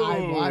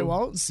won't. I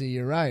won't see.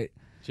 You're right.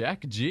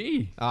 Jack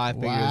G. I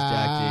figured it was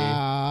Jack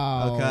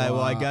Wow. G. Okay,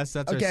 well, I guess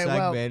that's Okay, our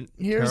well, segment.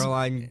 here's-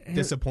 Caroline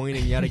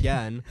disappointing yet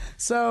again.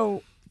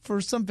 So,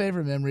 for some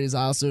favorite memories,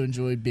 I also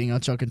enjoyed being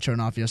on Chuck and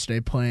Chernoff yesterday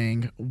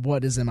playing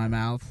What Is in My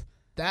Mouth.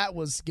 That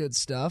was good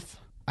stuff.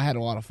 I had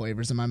a lot of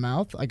flavors in my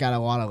mouth. I got a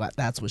lot of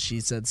that's what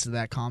she said to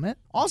that comment.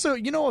 Also,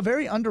 a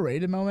very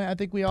underrated moment I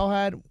think we all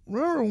had.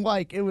 Remember,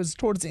 like, it was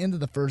towards the end of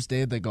the first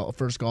day of the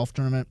first golf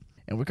tournament,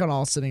 and we're kind of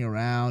all sitting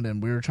around,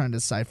 and we were trying to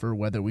decipher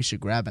whether we should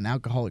grab an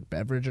alcoholic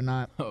beverage or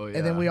not. Oh, And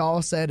then yeah. we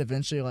all said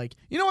eventually, like,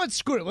 you know what,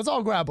 screw it, let's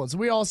all grab one. So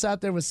we all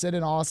sat there with Sid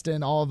and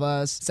Austin, all of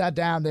us, sat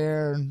down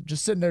there, and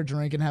just sitting there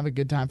drinking, having a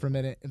good time for a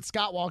minute. And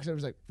Scott walks over and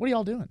was like, what are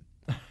y'all doing?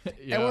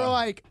 Yeah. And we're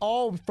like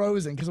all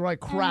frozen because we're like,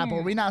 crap,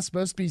 are we not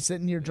supposed to be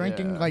sitting here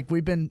drinking? Yeah. Like,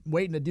 we've been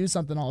waiting to do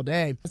something all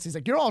day. So he's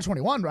like, you're all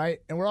 21, right?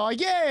 And we're all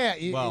like, yeah.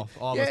 Well,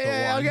 all of us but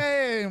yeah, one.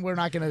 okay. And we're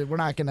not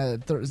gonna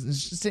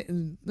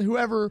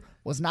whoever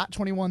was not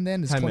 21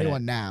 then is 10 21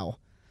 minutes. now.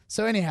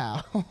 So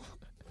anyhow.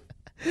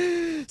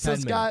 So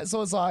 10 Scott,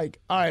 so it's like,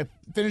 all right,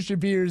 finish your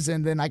beers,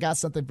 and then I got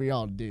something for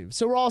y'all to do.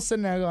 So we're all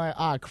sitting there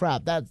going,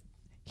 crap,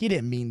 he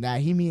didn't mean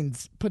that. He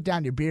means put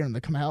down your beer and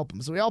then come help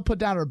him. So we all put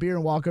down our beer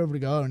and walk over to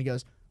go, and he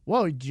goes,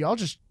 whoa, did y'all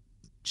just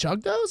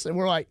chug those? And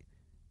we're like,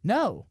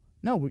 no,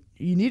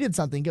 you needed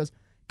something. He goes,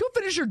 go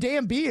finish your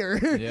damn beer.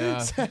 Yeah.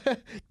 So,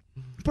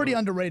 pretty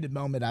underrated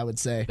moment, I would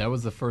say. That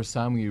was the first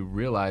time we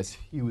realized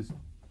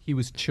he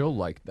was chill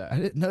like that. I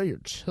didn't know you're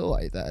chill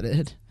like that,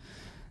 Ed.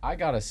 I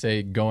gotta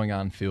say, going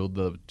on field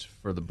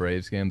for the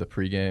Braves game, the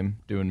pregame,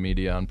 doing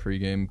media on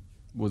pregame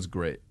was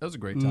great. That was a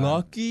great time.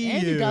 Lucky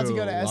And you got to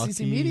go to Lucky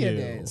SEC Media you.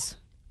 Days.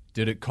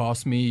 Did it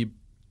cost me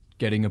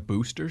getting a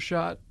booster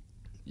shot?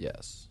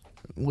 Yes.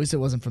 At least it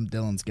wasn't from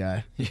Dylan's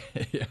guy.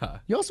 Yeah.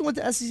 You also went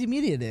to SEC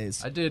Media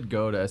Days. I did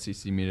go to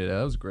SEC Media Day.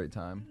 That was a great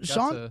time.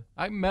 Sean?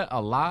 I met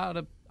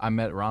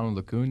Ronald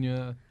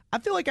Acuna. I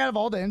feel like out of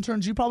all the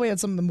interns, you probably had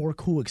some of the more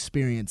cool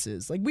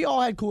experiences. Like, we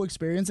all had cool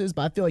experiences,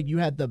 but I feel like you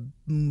had the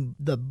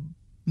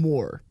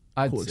more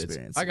cool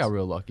experiences. I got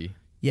real lucky.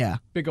 Yeah,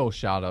 Big old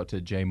shout out to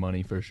J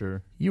Money for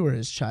sure. you were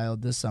his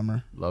child this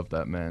summer. Love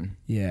that man.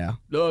 Yeah.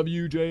 Love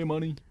you, J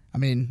Money. I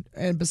mean,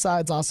 and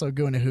besides also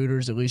going to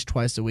Hooters at least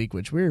twice a week,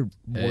 which we're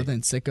more Hey.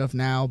 than sick of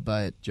now,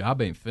 but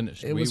Job ain't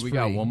finished. it was we free.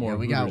 got one more Yeah,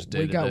 we Hooters got, day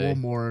we got today. one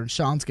more.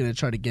 Sean's going to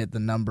try to get the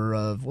number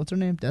of, what's her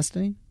name?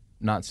 Destiny?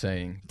 Not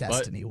saying.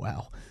 Destiny,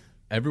 wow. But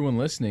everyone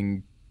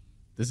listening,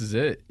 this is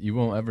it. You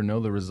won't ever know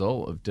the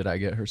result of did I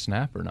get her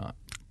snap or not.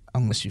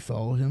 Unless you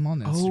follow him on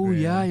Instagram. Oh,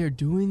 yeah, you're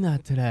doing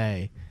that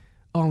today.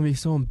 Oh, I'm going to be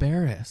so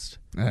embarrassed.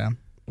 Yeah.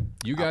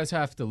 You guys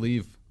have to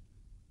leave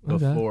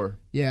Okay. before.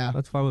 Yeah.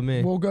 That's fine with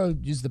me. We'll go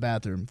use the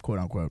bathroom, quote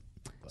unquote.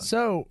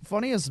 So,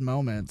 funniest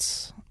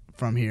moments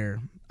from here.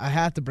 I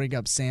have to bring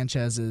up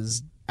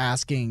Sanchez's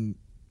asking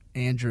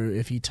Andrew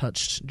if he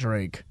touched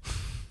Drake.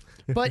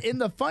 But in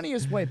the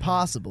funniest way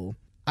possible.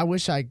 I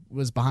wish I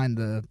was behind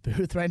the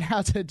booth right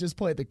now to just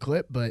play the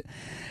clip, but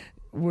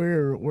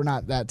we're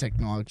not that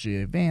technology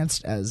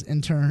advanced as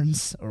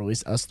interns, or at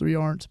least us three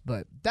aren't.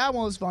 But that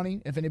one was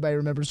funny. If anybody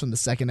remembers from the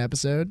second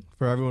episode.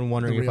 For everyone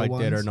wondering The if I real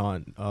did or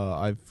ones. not,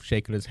 I've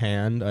shaken his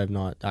hand. I've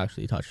not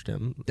actually touched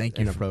him Thank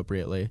you for-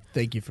 inappropriately.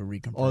 Thank you for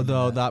reconfirming.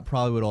 Although that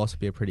probably would also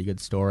be a pretty good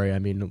story. I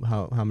mean,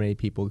 how many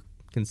people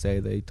can say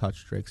they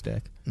touched Drake's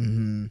dick?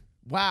 Mm-hmm.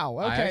 Wow.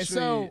 I Okay, actually-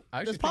 so I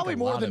actually there's probably think a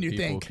more lot than of you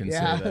people think. can say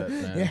yeah. that,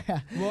 man. Yeah.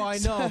 Well, I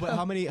know, but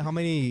how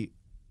many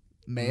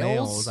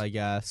males? I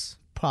guess.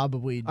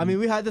 Probably. I mean,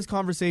 we had this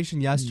conversation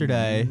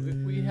yesterday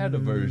We had a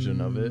version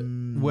of it.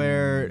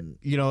 where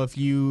if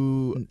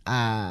you.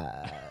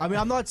 I mean,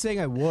 I'm not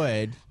saying I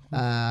would,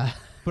 but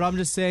I'm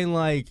just saying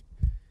like.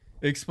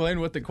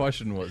 Explain what the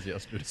question was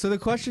yesterday. So the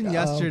question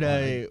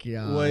yesterday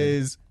God.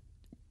 was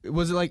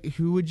it like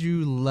who would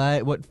you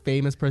let? What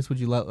famous person would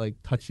you let like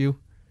touch you?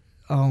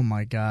 Oh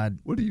my God!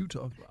 What are you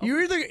talking about? You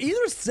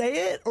either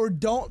say it or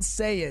don't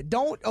say it.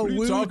 Don't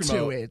allude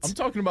to it. I'm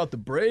talking about the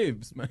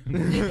Braves, man.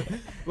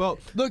 Well,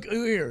 look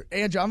here,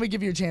 Andrew. I'm gonna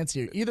give you a chance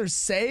here. Either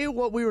say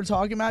what we were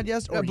talking about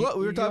yesterday.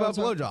 we were talking about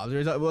blowjobs. We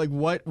were talking,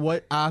 like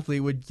what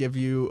athlete would give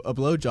you a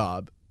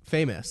blowjob?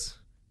 Famous.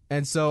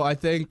 And so I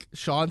think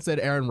Sean said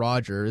Aaron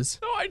Rodgers.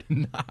 No, I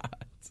did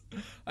not.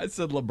 I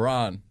said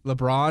LeBron.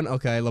 LeBron.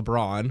 Okay,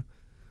 LeBron.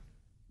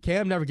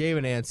 Cam never gave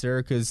an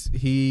answer because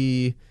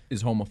he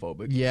is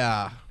homophobic.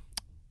 Yeah.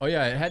 Oh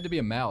yeah, it had to be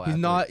a male. He's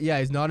athlete. not. Yeah,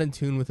 he's not in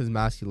tune with his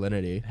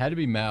masculinity. It had to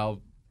be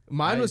male.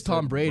 Mine was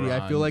Tom Brady.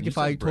 Bron. I feel like You if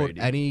I said told Brady.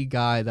 any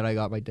guy that I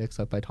got my dick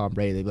sucked by Tom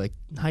Brady, they'd be like,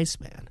 "Nice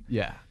man."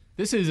 Yeah.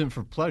 This isn't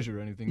for pleasure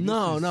or anything. This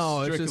No, is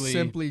no, it's strictly, just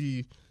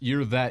simply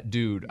you're that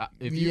dude.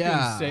 If you Yeah.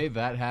 can say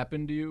that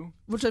happened to you,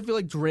 which I feel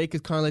like Drake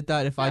is kind of like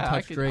that. If I yeah,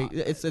 touch could- Drake,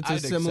 it's a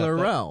I'd similar accept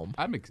that.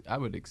 realm. I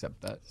would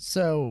accept that.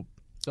 So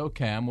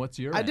Cam, what's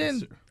your I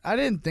answer?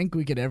 didn't think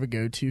we could ever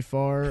go too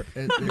far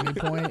at any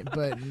point,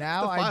 but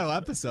now The final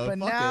episode. But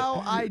fuck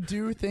now it. I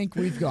do think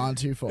we've gone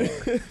too far,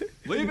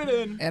 Leave it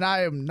in. and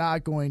I am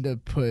not going to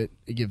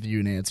give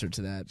you an answer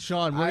to that.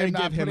 Sean, we're I am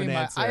gonna not give him putting an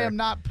my- answer. I am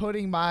not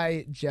putting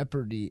my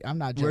jeopardy. I'm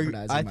not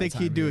jeopardizing. I my think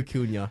time he'd do here.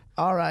 Acuna.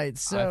 All right.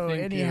 So I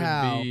think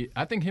anyhow,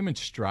 I think him and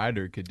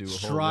Strider could do a whole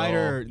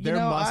Strider, role. their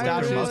know, I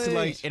mustaches really- to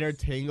like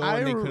intertangle I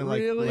and they couldn't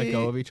like let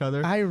go of each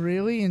other. I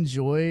really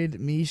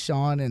enjoyed me,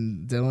 Sean,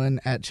 and Dylan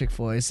at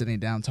Chick-fil-A sitting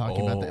down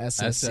talking about the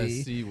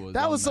SSC. was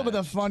that was some of the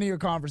unmatched. funnier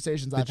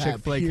conversations the I've had.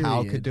 Chick-fil-A cow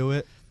period. could do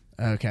it.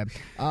 Okay.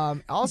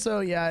 Also,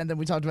 yeah, and then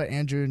we talked about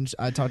Andrew, and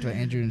I talked about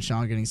Andrew and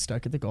Sean getting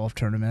stuck at the golf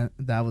tournament.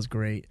 That was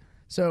great.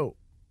 So,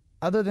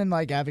 other than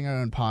like having our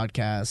own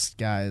podcast,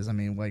 guys, I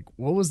mean, like,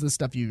 what was the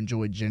stuff you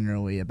enjoyed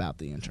generally about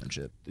the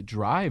internship? The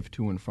drive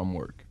to and from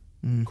work,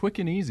 quick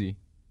and easy.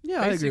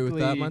 Yeah, I agree with that.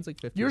 Basically, Mine's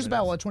like 50 Yours about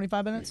minutes. what,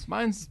 25 minutes?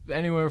 Mine's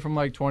anywhere from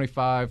like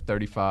 25,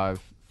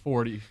 35,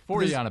 40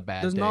 There's- on a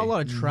bad There's day. not a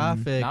lot of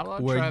traffic Not a lot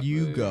of where you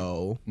traffic.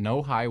 go.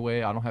 No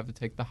highway. I don't have to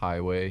take the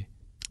highway.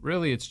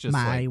 Really, it's just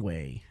My like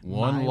way.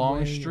 one My long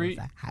way or street,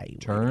 the highway.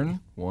 turn,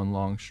 one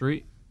long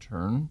street,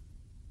 turn,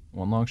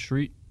 one long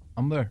street.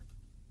 I'm there.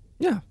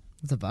 Yeah.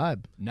 It's a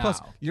vibe. Now, Plus,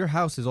 your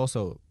house is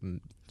also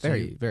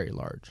very, very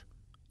large.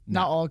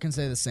 Not all can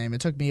say the same.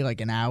 It took me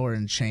like an hour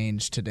and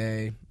change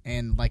today,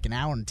 and like an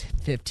hour and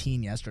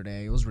 15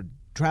 yesterday. It was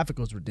traffic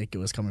was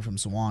ridiculous coming from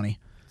Sewanee.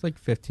 It's like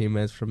 15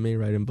 minutes from me,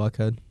 right in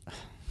Buckhead.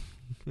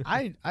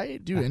 I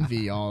do envy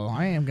y'all.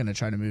 I am gonna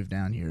try to move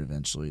down here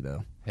eventually,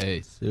 though.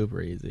 hey,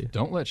 Super easy.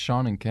 don't let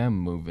Sean and Kim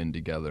move in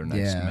together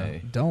next Yeah,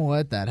 May. don't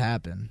let that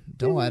happen.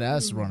 Don't let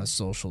us run a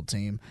social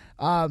team.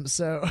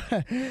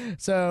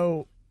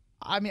 So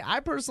I mean, I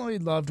personally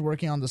loved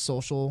working on the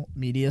social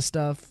media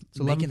stuff,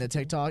 So making the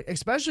TikTok,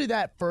 especially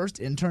that first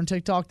intern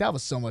TikTok. That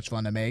was so much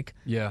fun to make.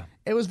 Yeah.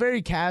 It was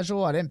very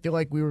casual. I didn't feel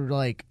like we were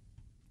like,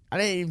 I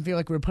didn't even feel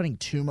like we were putting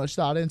too much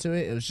thought into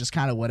it. It was just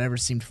kind of whatever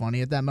seemed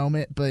funny at that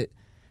moment. But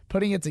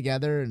putting it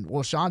together, and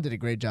well, Sean did a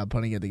great job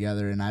putting it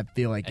together, and I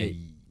feel like it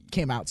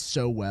came out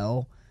so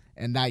well.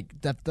 And like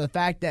the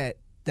fact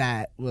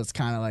that was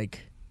kind of like,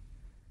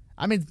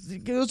 I mean,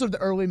 those are the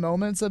early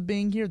moments of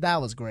being here. That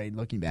was great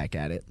looking back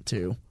at it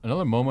too.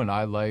 Another moment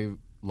I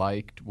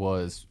liked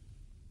was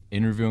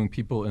interviewing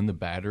people in the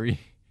Battery.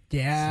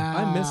 Yeah,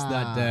 I missed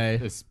that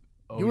day.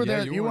 You were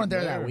there. You weren't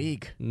there that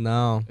week.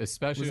 No.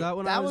 Especially Was that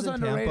when I That was was in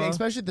underrated, Tampa?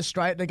 especially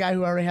the guy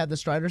who already had the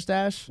Strider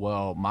stash.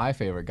 well, my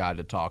favorite guy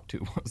to talk to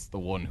was the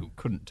one who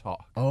couldn't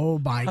talk. Oh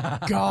my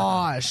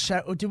gosh!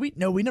 Did we?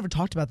 No, we never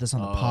talked about this on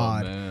the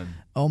pod. Man.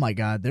 Oh my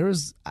god, there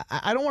was.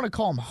 I don't want to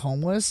call him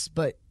homeless,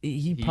 but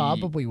he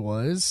probably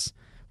was.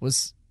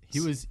 He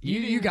was You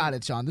eating- got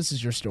it, Sean. This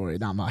is your story,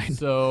 not mine.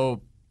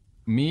 So,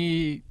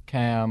 me,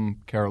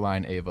 Cam,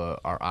 Caroline, Ava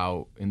are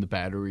out in the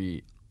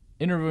Battery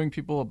interviewing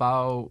people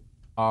about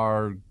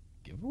our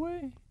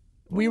giveaway.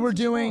 We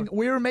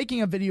were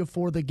making a video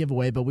for the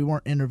giveaway, but we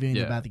weren't interviewing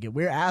them Yeah. about the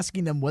giveaway. We were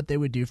asking them what they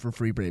would do for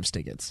free Braves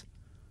tickets.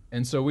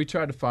 And so we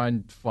try to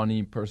find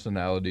funny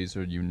personalities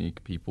or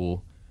unique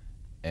people,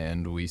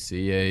 and we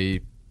see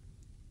a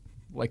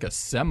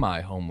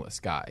semi-homeless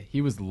guy.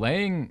 He was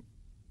laying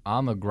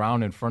on the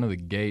ground in front of the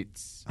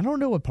gates, I don't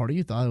know what part of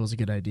you thought it was a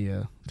good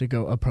idea to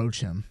go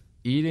approach him.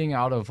 eating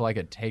out of like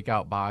a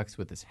takeout box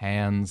with his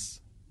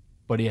hands,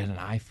 but he had an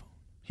iPhone.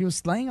 He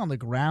was laying on the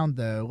ground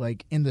though,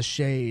 like in the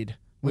shade,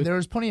 when there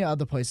was plenty of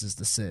other places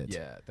to sit.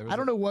 Yeah, there was I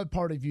don't know what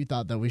part of you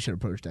thought that we should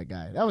approach that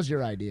guy. That was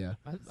your idea.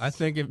 I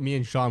think if me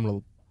and Sean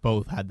would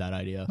both had that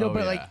idea. No, Oh,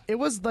 but like yeah. it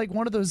was like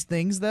one of those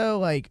things though.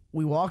 Like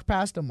we walked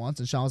past him once,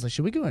 and Sean was like,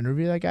 "Should we go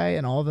interview that guy?"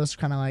 And all of us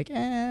kind of like,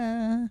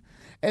 "Eh."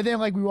 And then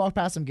like we walked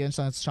past him again.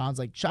 Sean's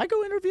like, "Should I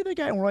go interview that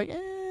guy?" And we're like,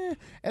 "Eh."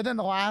 And then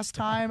the last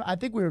time, I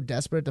think we were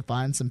desperate to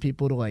find some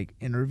people to like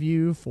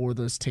interview for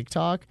this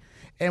TikTok,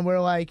 and we're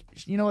like,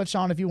 "You know what,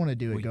 Sean? If you want to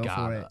do it, We go for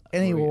gotta. it."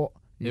 And he will.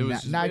 It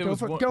was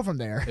Go from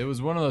there. It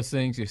was one of those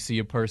things you see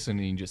a person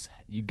and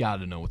you got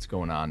to know what's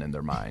going on in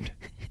their mind.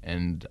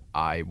 And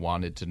I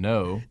wanted to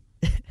know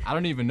I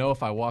don't even know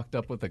if I walked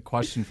up with a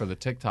question for the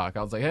TikTok.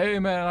 I was like, hey,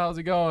 man, how's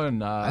it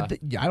going? I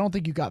don't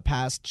think you got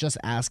past just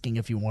asking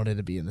if you wanted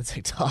to be in the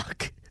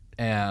TikTok.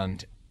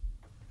 And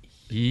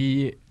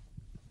he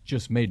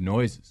just made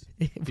noises.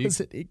 Was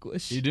it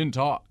English? He didn't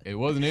talk. It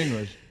wasn't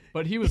English.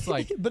 But he was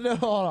like... But no,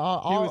 hold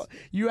on.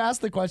 You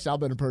asked the question,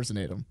 I'll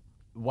impersonate him.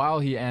 While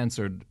he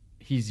answered,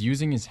 he's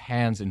using his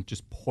hands and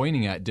just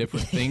pointing at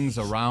different things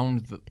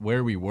around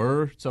where we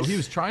were. So he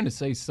was trying to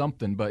say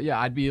something. But yeah,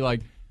 I'd be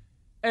like,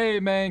 hey,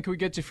 man, can we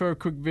get you for a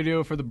quick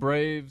video for the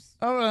Braves?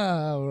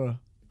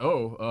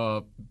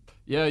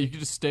 Yeah, you can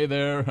just stay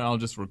there, and I'll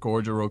just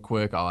record you real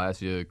quick. I'll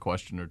ask you a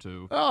question or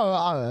two.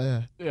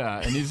 Yeah,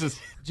 and he's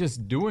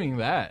just doing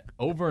that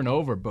over and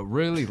over, but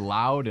really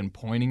loud and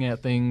pointing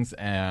at things,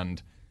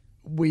 and...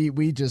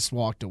 We just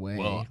walked away.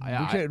 Well,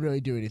 we couldn't really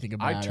do anything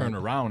about it. I turn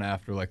around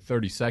after like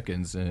 30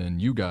 seconds,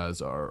 and you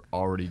guys are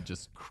already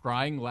just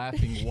crying,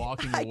 laughing,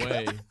 walking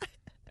away.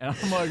 And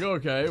I'm like,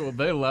 okay, well,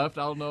 they left.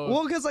 I don't know.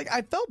 Well, because like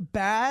I felt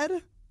bad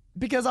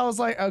because I was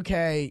like,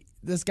 okay,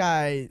 this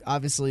guy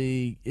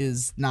obviously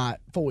is not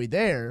fully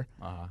there,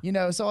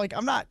 so like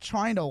I'm not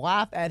trying to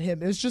laugh at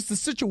him. It's just the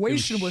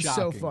situation was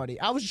so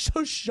funny. I was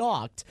so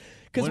shocked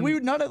because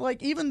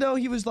even though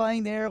he was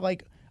lying there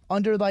like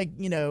under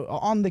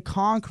on the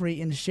concrete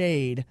in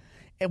shade,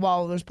 and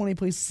while there's plenty of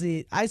places to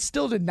see, I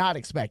still did not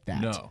expect that.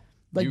 No.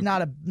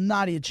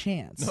 Not a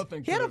chance.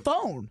 He had a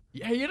phone.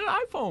 Yeah, he had an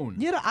iPhone.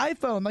 He had an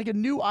iPhone, like a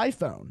new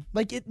iPhone.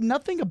 Like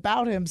nothing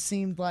about him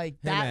seemed like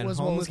that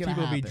was what was going to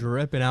happen. Homeless people be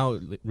dripping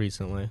out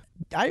recently.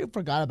 I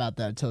forgot about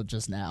that until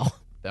just now.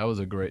 That was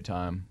a great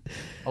time.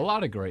 A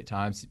lot of great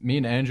times. Me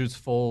and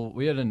Andrew's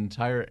we had an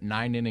entire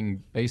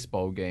 9-inning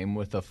baseball game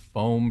with a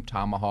foam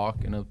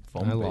tomahawk and a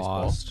foam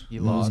baseball. Lost. He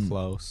lost.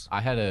 Close.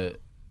 I had a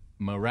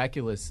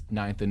miraculous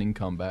 9th-inning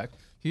comeback.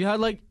 He had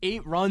like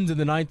 8 runs in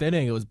the 9th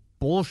inning. It was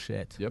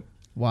bullshit. Yep.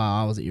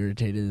 Wow, I was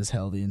irritated as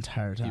hell the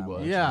entire time. He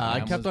was. Yeah, I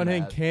kept on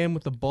hitting Cam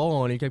with the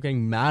ball, and he kept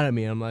getting mad at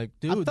me. I'm like,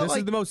 dude, this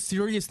is the most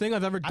serious thing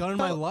I've ever done in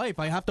my life.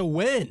 I have to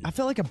win. I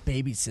felt like a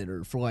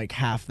babysitter for like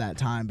half that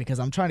time because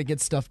I'm trying to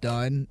get stuff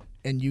done,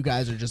 and you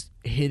guys are just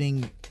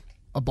hitting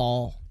a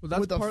ball with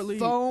a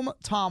foam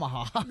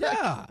tomahawk.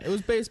 Yeah, it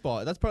was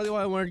baseball. That's partly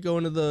why I wanted to go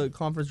into the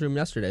conference room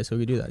yesterday so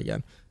we could do that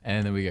again.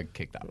 And then we got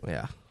kicked out.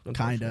 Yeah.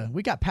 Kinda.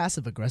 We got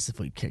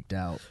passive-aggressively kicked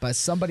out by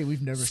somebody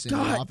we've never seen in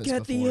the office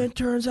get before. the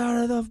interns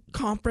out of the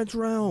conference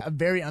room. A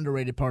very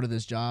underrated part of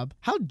this job.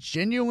 How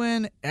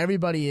genuine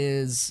everybody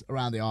is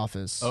around the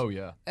office. Oh,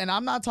 yeah. And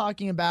I'm not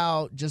talking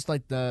about just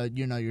like the,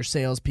 your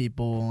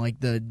salespeople, like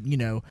the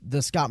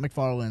Scott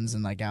McFarlanes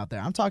and like out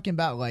there. I'm talking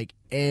about like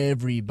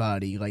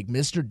everybody. Like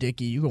Mr.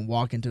 Dickey, you can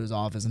walk into his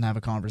office and have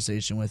a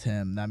conversation with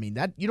him. I mean,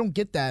 that you don't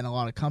get that in a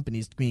lot of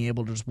companies, being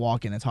able to just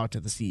walk in and talk to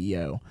the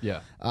CEO.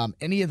 Yeah.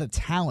 Any of the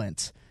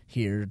talent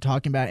here,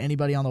 talking about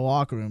anybody on the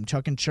locker room,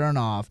 Chuck and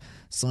Chernoff,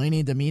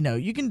 Selene Domino,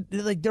 you can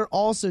they're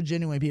all so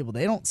genuine people.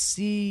 They didn't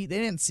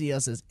see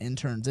us as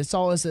interns. They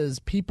saw us as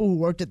people who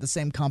worked at the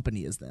same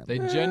company as them. They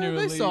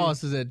genuinely saw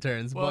us as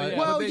interns,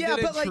 but they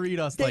didn't treat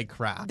us like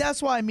crap.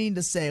 That's what I mean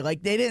to say.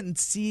 Like they didn't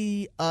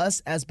see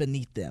us as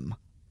beneath them.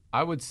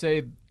 I would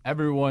say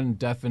everyone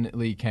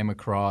definitely came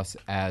across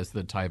as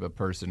the type of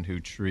person who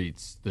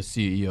treats the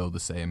CEO the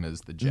same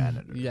as the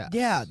janitor.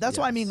 Yeah, that's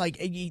what I mean. Like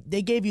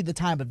they gave you the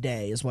time of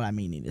day is what I'm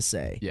meaning to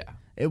say. Yeah.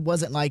 It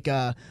wasn't like,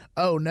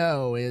 oh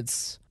no,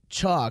 it's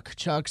Chuck.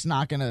 Chuck's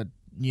not gonna,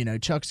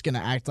 Chuck's gonna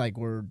act like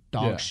we're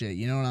dog shit.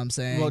 You know what I'm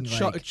saying? Well,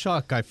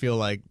 Chuck, I feel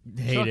like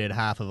hated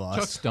half of us.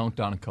 Chuck stomped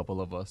on a couple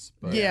of us.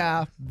 But,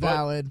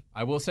 valid.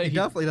 I will say he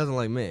definitely doesn't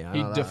like me.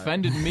 He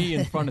defended me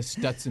in front of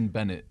Stetson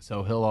Bennett,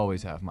 so he'll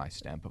always have my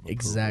stamp of approval.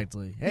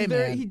 Exactly. Hey,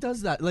 man. He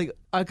does that. Like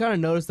I kind of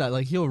noticed that.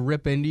 Like he'll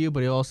rip into you,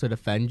 but he'll also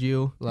defend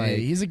you. Like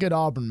he's a good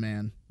Auburn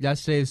man.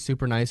 Yesterday was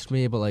super nice to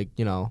me, but like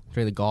during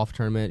the golf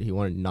tournament, he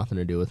wanted nothing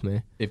to do with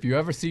me. If you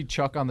ever see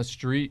Chuck on the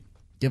street,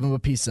 give him a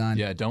peace sign.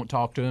 Yeah, don't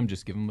talk to him.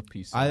 Just give him a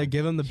peace sign. Either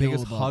give him the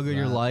biggest hug of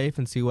your life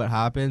and see what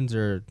happens,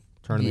 or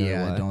turn him away.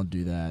 Yeah, don't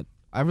do that.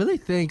 I really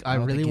think I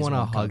really want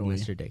to hug cuddly.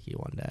 Mr. Dickey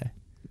one day.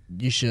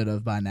 You should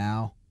have by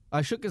now.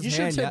 I shook his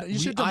hand. You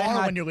should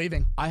tomorrow when you're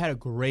leaving. I had a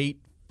great,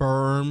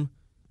 firm,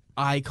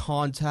 eye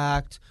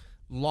contact,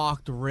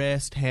 locked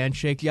wrist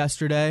handshake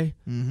yesterday.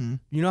 Mm-hmm.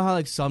 You know how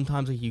like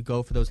sometimes like you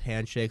go for those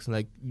handshakes and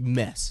like you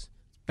miss. It's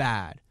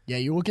bad. Yeah,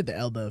 you look at the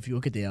elbow. If you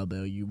look at the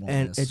elbow, you won't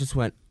miss. And it just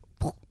went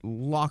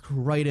locked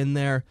right in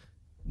there.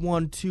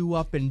 1, 2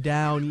 up and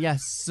down.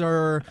 Yes,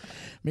 sir.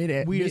 We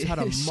just had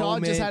a moment.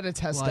 Sean just had to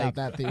test out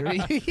that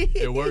theory.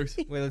 It works.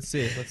 Wait, let's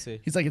see.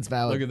 He's like, it's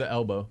valid. Look at the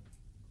elbow.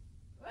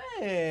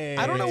 Hey.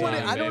 I don't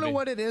know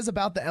what it is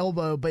about the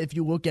elbow, but if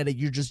you look at it,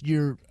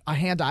 you're a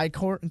hand-eye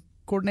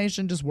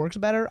coordination just works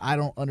better. I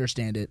don't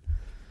understand it.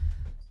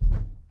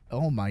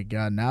 Oh my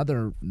God! Now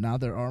they're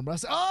arm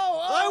wrestling.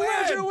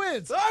 Andrew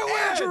wins.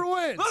 Andrew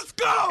wins. Let's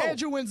go.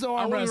 Andrew wins the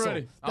arm wrestle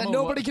ready. that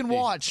nobody can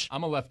watch.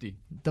 I'm a lefty.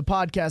 The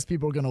podcast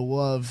people are gonna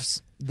love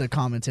the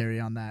commentary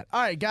on that. All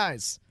right,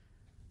 guys.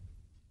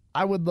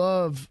 I would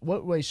love.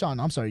 Wait, Sean.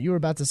 I'm sorry. You were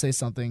about to say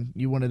something.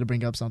 You wanted to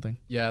bring up something.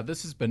 Yeah,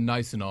 this has been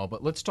nice and all,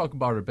 but let's talk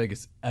about our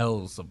biggest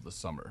L's of the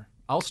summer.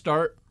 I'll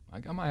start. I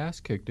got my ass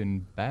kicked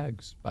in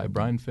bags by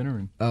Brian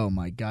Finneran. Oh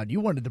my God! You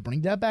wanted to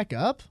bring that back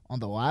up on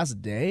the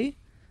last day?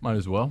 Might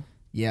as well.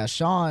 Yeah,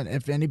 Sean.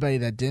 If anybody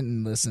that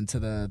didn't listen to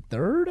the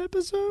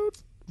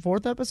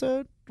fourth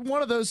episode,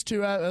 one of those two,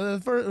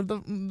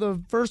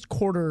 the first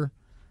quarter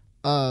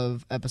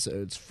of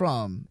episodes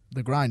from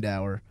the Grind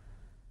Hour,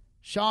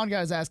 Sean got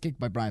his ass kicked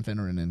by Brian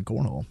Finneran in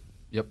cornhole.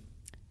 Yep.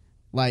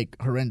 Like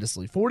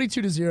horrendously,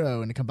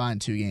 42-0 in a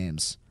combined 2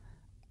 games.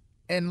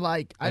 And,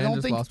 like, I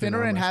don't think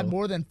Finneran had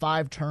more than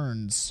 5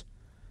 turns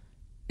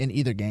in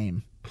either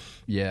game.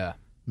 Yeah.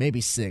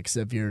 Maybe 6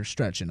 if you're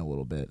stretching a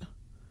little bit.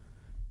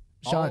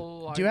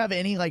 Sean, do you have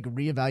any, like,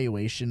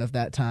 reevaluation of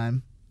that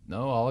time?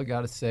 No, all I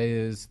got to say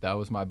is that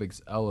was my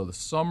biggest L of the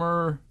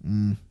summer.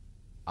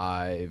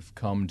 I've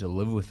come to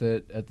live with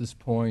it at this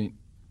point,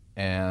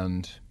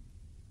 and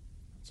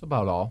that's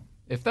about all.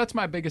 If that's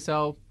my biggest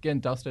L, getting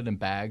dusted in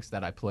bags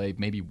that I play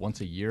maybe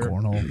once a year.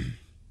 Cornhole.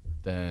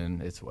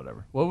 Then it's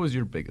whatever. What was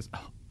your biggest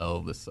L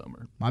this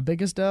summer? My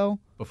biggest L?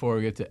 Before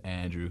we get to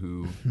Andrew,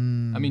 who,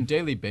 I mean,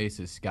 daily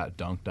basis got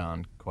dunked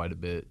on quite a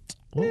bit.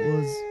 What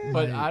was?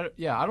 But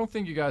I don't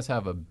think you guys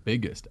have a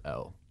biggest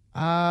L.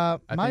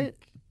 My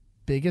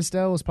biggest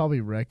L was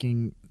probably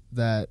wrecking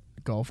that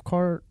golf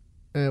cart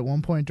at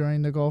one point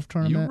during the golf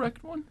tournament. You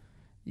wrecked one?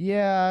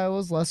 Yeah, it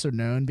was lesser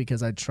known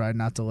because I tried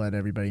not to let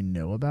everybody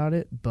know about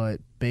it. But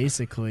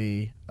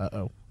basically,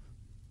 Well,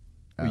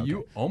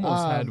 you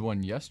almost had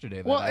one yesterday.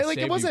 That well, I like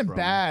saved it wasn't you from.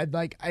 bad.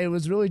 Like I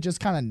was really just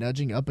kind of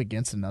nudging up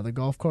against another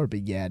golf cart.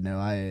 But yeah,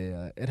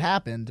 no, it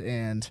happened,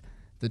 and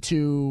the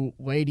 2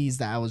 ladies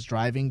that I was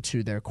driving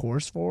to their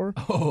course for,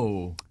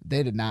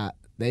 they did not.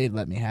 They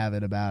let me have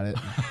it about it.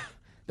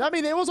 I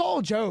mean, it was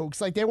all jokes.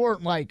 Like they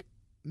weren't like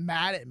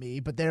mad at me,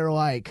 but they were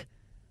like, "Is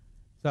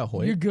that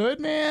Hoyt? You good,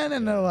 man?"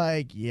 And they're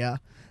like, "Yeah,"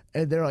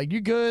 and they're like,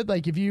 "You good?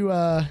 Like if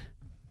you're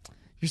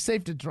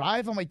safe to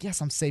drive?" I'm like,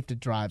 "Yes, I'm safe to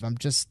drive. I'm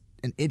just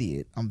an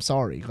idiot. I'm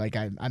sorry. Like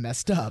I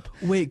messed up."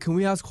 Wait, can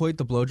we ask Hoyt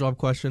the blowjob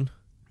question?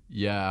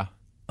 Yeah.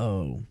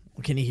 Oh,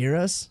 can he hear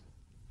us?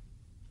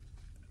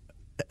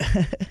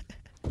 I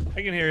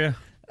can hear you.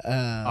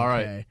 All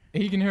right.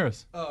 He can hear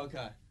us. Oh,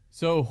 okay.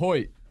 So,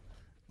 Hoyt,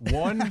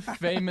 one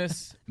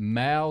famous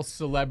male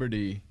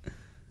celebrity,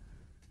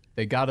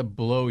 they got to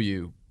blow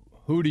you.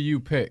 Who do you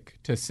pick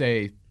to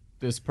say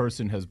this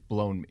person has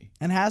blown me?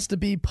 And has to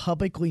be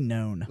publicly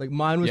known. Like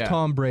mine was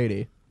Tom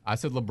Brady. I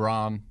said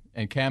LeBron,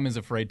 and Cam is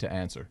afraid to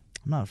answer.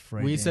 I'm not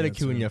afraid. We to said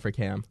answer. Acuna for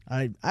Cam.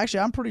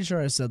 I'm pretty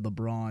sure I said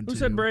LeBron. Who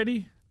said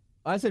Brady?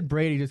 I said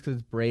Brady just because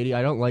it's Brady.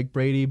 I don't like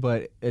Brady,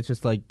 but it's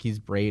just like he's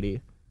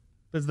Brady.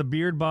 Does the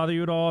beard bother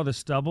you at all? The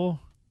stubble?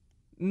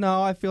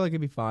 No, I feel like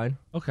it'd be fine.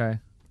 Okay.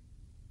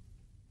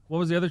 What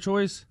was the other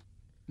choice?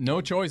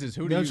 No choices.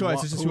 Who do No you choice.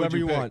 want? It's just Who would whoever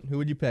you pick? want. Who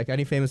would you pick?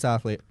 Any famous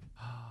athlete?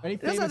 Any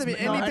It doesn't have to be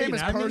any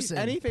famous person.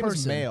 Any famous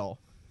Person. male.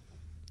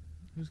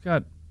 Who's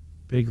got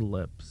big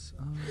lips?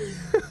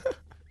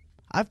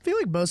 I feel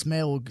like most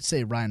male would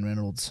say Ryan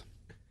Reynolds.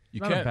 You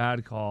Not a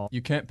bad call.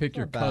 You can't pick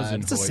your Not bad.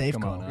 cousin. It's a Hoyt. safe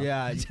Come call. on now.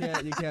 Yeah,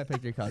 you can't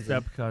pick your cousin.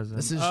 Step cousin.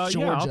 This is Yeah, I'll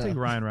Georgia. take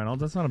Ryan Reynolds.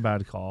 That's not a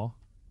bad call.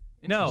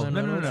 No.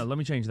 Let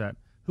me change that.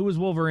 Who was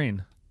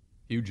Wolverine?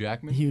 Hugh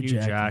Jackman? Hugh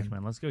Jackman.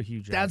 Jackman. Let's go Hugh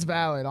Jackman. That's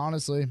valid,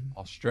 honestly.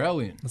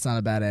 Australian. That's not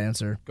a bad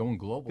answer. Going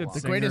global. Good on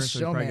singer, it. greatest so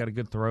he's probably showman. got a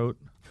good throat.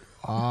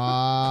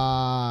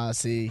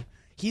 See.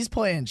 He's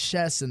playing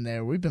chess in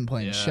there. We've been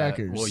playing Yeah,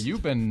 checkers. Well,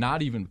 you've been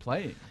not even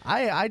playing.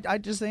 I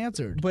just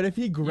answered. But if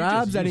he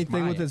grabs used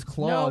anything mine. with his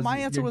claws, No, my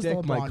answer your was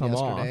dick might LeBron come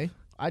yesterday. off.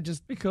 I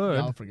just He could.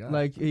 I forgot.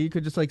 Like he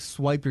could just like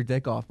swipe your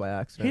dick off by He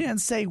accident. didn't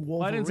say I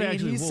Wolverine. didn't say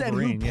actually he said who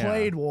Wolverine, yeah.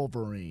 played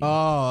Wolverine.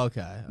 Oh,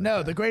 okay.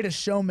 No, the greatest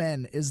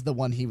showman is the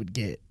one he would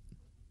get.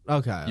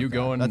 Okay. You okay.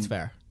 going? That's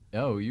fair.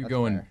 Oh, you That's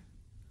going? fair.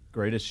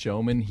 Greatest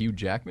showman, Hugh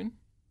Jackman.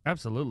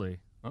 Absolutely.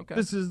 Okay.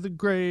 This is the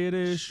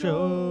greatest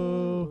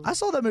show. I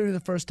saw that movie the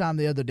first time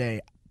the other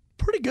day.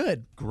 Pretty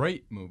good.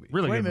 Great movie.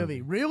 Really Great good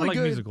movie. Really I like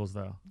good. musicals,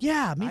 though.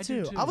 Yeah, me I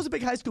do too. too. I was a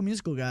big High School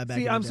Musical guy back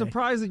See, in the I'm day.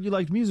 surprised that you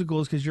liked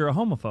musicals because you're a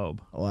homophobe.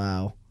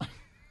 Wow.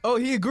 Oh,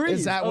 he agrees.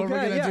 Is that what okay,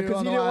 we're gonna yeah, do 'cause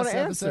on he the didn't last want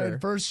to episode? answer.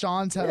 First,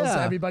 Sean tells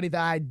Yeah. everybody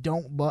that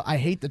I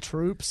hate the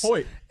troops.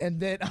 Hoyt.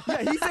 And then Yeah,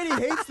 he said he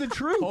hates the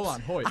troops. Hold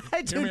on, Hoyt. I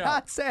Hear did me not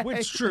out. say I hate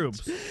Which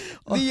troops?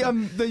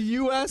 The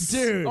U.S.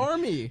 Dude.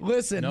 Army.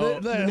 Listen, No.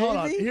 hold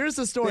on. Navy? Here's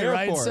the story, The Air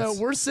right? Force. So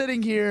we're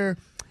sitting here,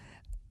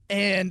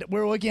 and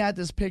we're looking at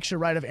this picture,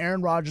 right, of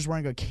Aaron Rodgers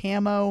wearing a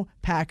camo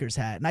Packers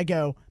hat, and I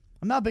go,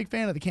 I'm not a big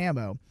fan of the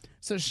camo.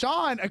 So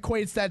Sean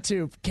equates that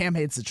to Cam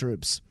hates the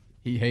troops.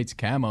 He hates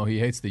camo. He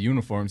hates the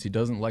uniforms. He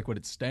doesn't like what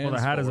it stands for. Well,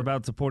 the hat is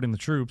about supporting the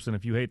troops, and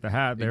if you hate the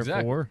hat, Exactly.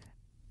 therefore.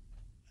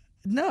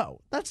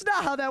 No, that's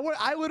not how that works.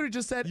 I literally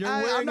just said You're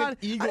I'm wearing not. an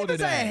eagle I didn't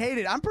say I today. hate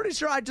it. I'm pretty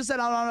sure I just said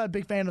I'm not a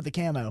big fan of the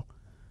camo.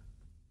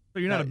 But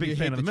you're not a You big hate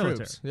fan of the military.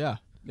 troops. Yeah.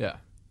 Yeah.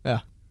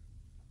 Yeah.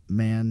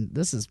 Man,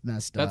 this is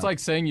messed up. That's like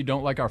saying you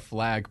don't like our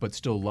flag but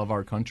still love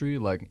our country.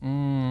 Like,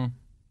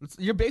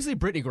 You're basically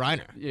Brittany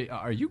Griner. yeah,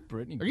 are you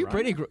Brittany? Are you Griner?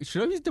 Brittany?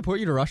 Should I deport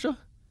you to Russia?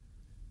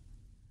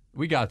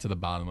 We got to the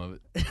bottom of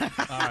it.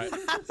 All right.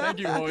 Thank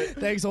you, Hoyt.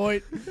 Thanks,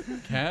 Hoyt.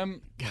 Cam.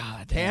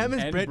 God, Cam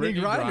is and Brittany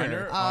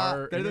Griner.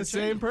 are They're the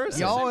same person.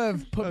 Y'all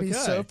have put me Okay.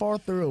 so far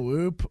through a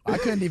loop. I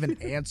couldn't even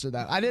answer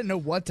that. I didn't know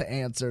what to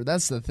answer.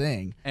 That's the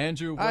thing.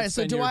 Andrew, All right,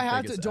 so do I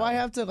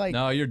have to like?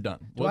 No, you're done.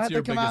 Do I What's have to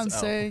your come out and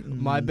biggest L? say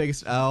My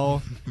biggest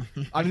L.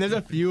 I mean, there's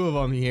a few of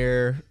them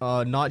here.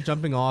 Not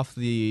jumping off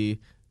the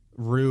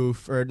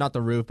roof, or not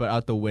the roof, but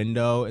out the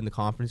window in the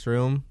conference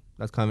room.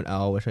 That's kind of an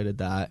L. Wish I did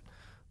that.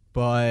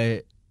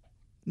 But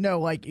no,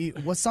 like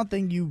what's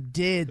something you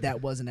did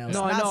that wasn't else?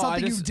 No, Not I know.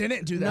 something I just, you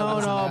didn't do that. No,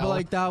 wasn't no, L. but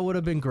like that would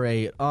have been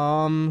great.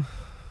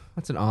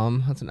 That's an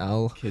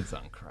L. Kids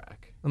on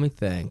crack. Let me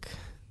think.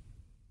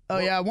 Oh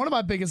yeah, one of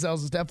my biggest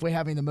L's is definitely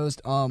having the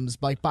most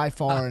like by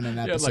far in an You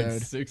had episode.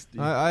 like 60.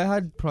 I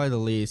had probably the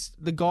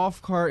least. The golf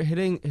cart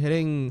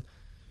hitting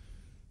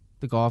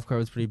the golf cart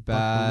was pretty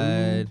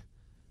bad.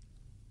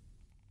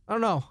 I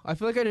don't know. I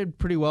feel like I did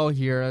pretty well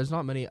here. There's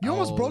not many. You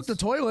almost broke the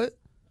toilet.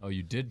 Oh,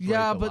 you did break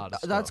Yeah, a but lot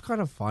of that's stuff.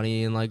 kind of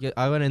funny. And like,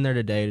 I went in there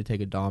today to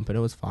take a dump, and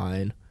it was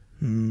fine.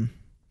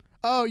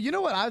 Oh, you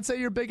know what I'd say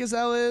your biggest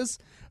L is?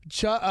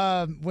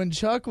 When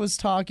Chuck was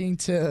talking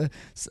to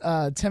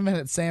 10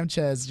 Minute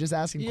Sanchez, just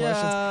asking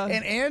questions,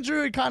 and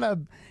Andrew had kind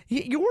of,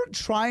 you weren't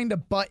trying to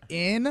butt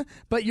in,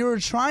 but you were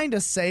trying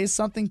to say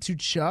something to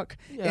Chuck,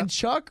 and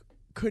Chuck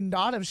could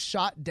not have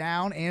shot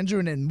down Andrew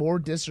in a more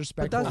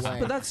disrespectful way.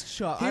 But that's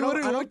Chuck. He I would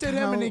have don't looked at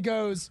him and he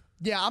goes,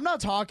 "Yeah, I'm not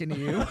talking to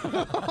you."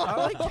 I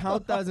don't like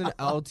count that as an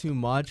L too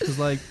much because,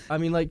 like, I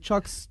mean, like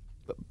Chuck's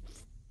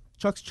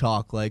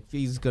Chuck. Like,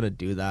 he's gonna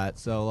do that.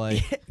 So,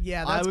 like,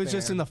 Yeah, I that's was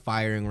just fair. in the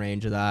firing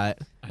range of that.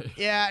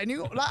 Yeah, and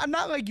you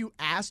not like you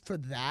asked for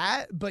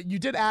that, but you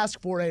did ask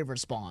for a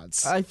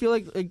response. I feel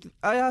like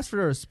I asked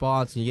for a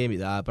response and you gave me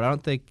that, but I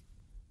don't think.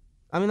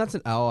 I mean, that's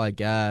an L, I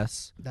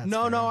guess.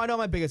 No, I know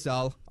my biggest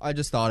L. I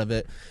just thought of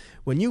it.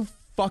 When you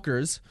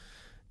fuckers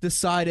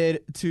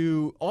decided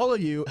to, all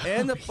of you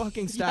and the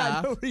fucking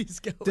staff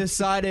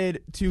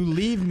decided to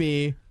leave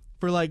me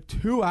for like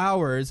 2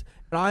 hours,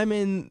 and I'm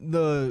in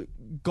the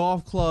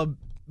golf club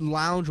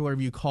lounge, or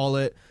whatever you call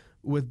it,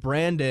 with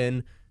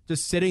Brandon,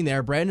 just sitting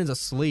there. Brandon's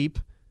asleep.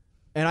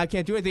 And I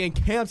can't do anything. And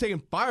Cam's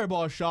taking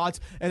fireball shots,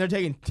 and they're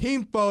taking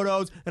team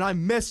photos, and I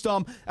missed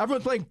them.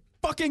 Everyone's playing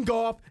fucking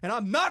golf, and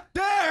I'm not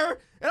there,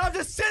 and I'm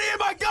just sitting in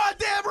my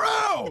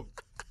goddamn room.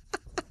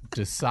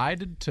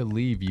 Decided to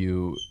leave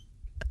you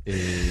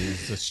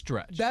is a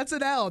stretch. That's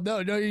an L. No,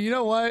 you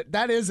know what?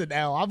 That is an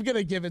L. I'm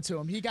gonna give it to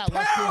him. He got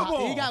left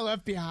behind. He got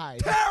left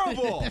behind.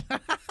 Terrible.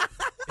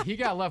 He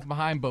got left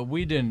behind, but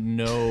we didn't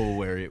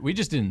know we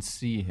just didn't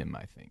see him,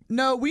 I think.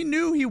 No, we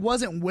knew he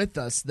wasn't with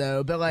us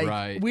though, but like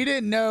Right. we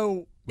didn't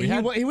know. We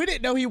We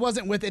didn't know he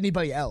wasn't with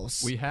anybody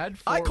else. We had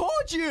I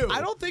called you.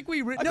 I don't think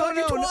we. I called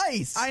you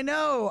twice. I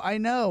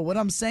know. What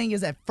I'm saying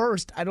is, at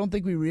first, I don't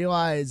think we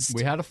realized.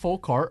 We had a full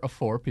cart of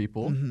 4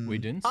 people. Mm-hmm. We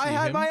didn't see I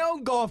had him. my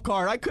own golf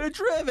cart. I could have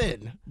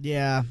driven.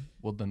 Yeah,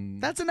 Well, then.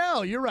 that's an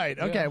L. You're right.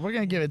 Okay, Yeah. we're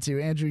gonna give it to you,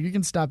 Andrew. You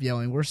can stop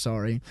yelling. We're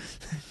sorry.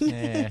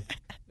 It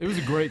was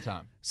a great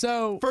time.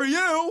 So For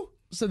you.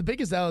 So the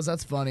biggest L is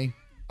that's funny.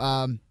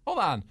 Hold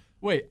on.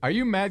 Wait, are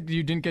you mad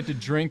you didn't get to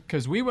drink?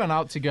 Because we went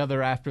out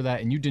together after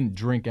that, and you didn't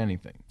drink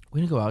anything. We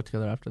didn't go out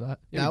together after that.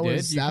 Yeah, that we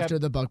was did. You after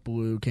kept- the Buck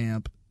Blue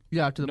camp.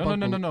 Yeah, after the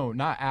No.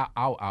 Not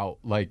out.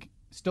 Like,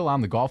 still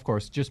on the golf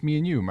course, just me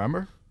and you,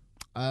 remember?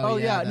 Oh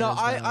yeah, that no, is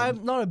valid.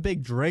 I'm not a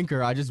big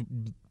drinker. I just,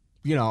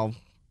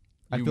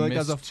 I You feel like that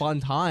was a missed-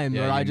 fun time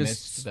Yeah, where I you just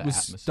missed the was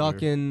atmosphere.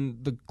 stuck in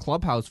the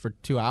clubhouse for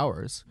 2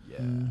 hours. Yeah.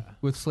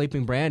 With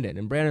sleeping Brandon,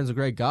 and Brandon's a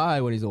great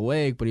guy when he's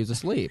awake, but he's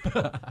asleep.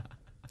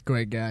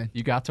 Great guy.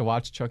 You got to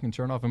watch Chuck and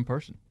Chernoff in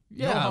person.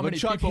 You know yeah, how but many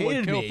Chuck people would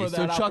hated kill me, for so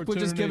that Chuck was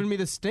just opportunity? giving me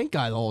the stink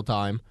eye the whole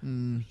time.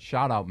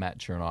 Shout out Matt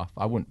Chernoff.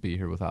 I wouldn't be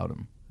here without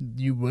him.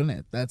 You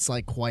wouldn't. That's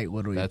like quite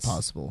literally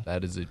possible.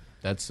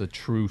 That's a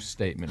true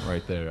statement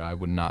right there. I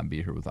would not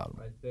be here without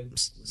him.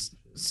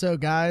 So,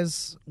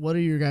 guys, what are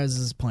your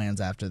guys'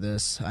 plans after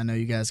this? I know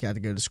you guys got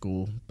to go to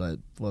school, but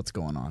what's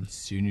going on?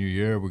 Senior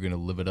year, we're gonna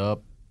live it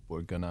up.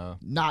 We're gonna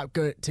Not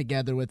go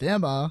together with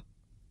Emma.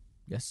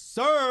 Yes,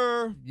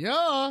 sir.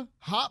 Yeah,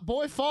 hot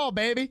boy fall,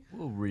 baby.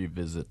 we'll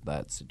revisit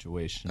that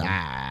situation.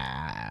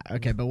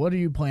 Okay, but what do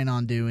you plan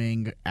on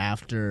doing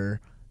after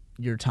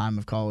your time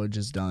of college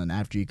is done,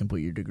 after you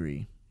complete your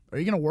degree? Are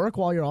you going to work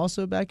while you're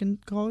also back in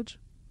college?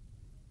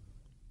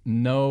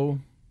 No,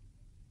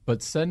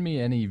 but send me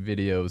any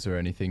videos or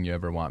anything you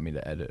ever want me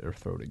to edit or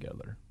throw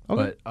together.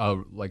 Okay.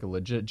 But like a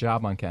legit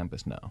job on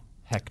campus, no.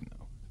 Heck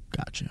no.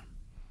 Gotcha.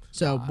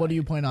 So, what do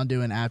you plan on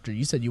doing after?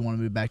 You said you want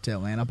to move back to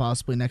Atlanta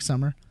possibly next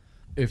summer?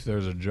 If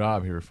there's a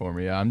job here for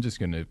me, I'm just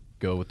gonna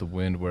go with the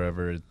wind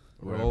wherever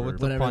Roll with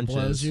the Whatever punches.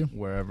 blows you.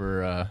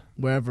 wherever.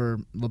 Wherever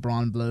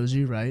LeBron blows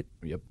you, right?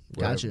 Yep.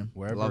 Gotcha.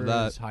 Wherever Love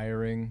that. is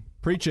hiring,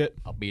 Preach it.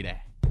 I'll be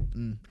there.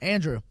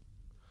 Andrew.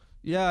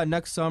 Yeah,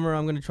 next summer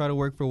I'm going to try to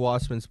work for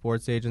Wasserman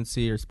Sports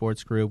Agency or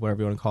Sports Group,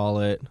 whatever you want to call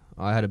it.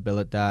 I had a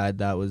billet dad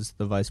that was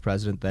the vice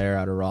president there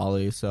out of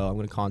Raleigh, so I'm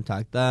going to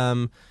contact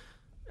them.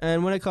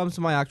 And when it comes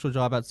to my actual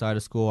job outside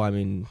of school, I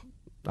mean,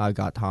 I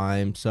got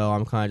time, so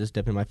I'm kind of just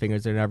dipping my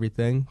fingers in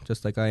everything,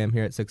 just like I am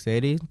here at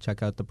 680.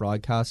 Check out the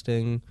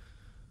broadcasting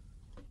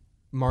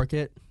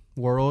market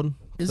world.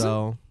 Is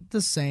it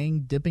the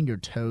saying dipping your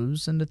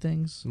toes into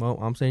things? Well,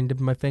 I'm saying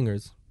dipping my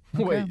fingers.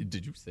 Okay. Wait,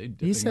 did you say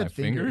dipping He said my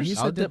fingers? He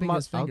said dipping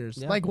his fingers.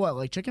 yeah. Like what?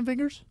 Like chicken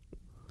fingers?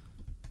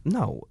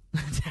 No.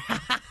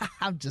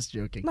 I'm just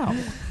joking. No.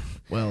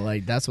 Well,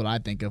 like that's what I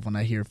think of when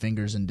I hear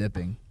fingers and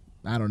dipping.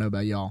 I don't know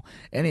about y'all.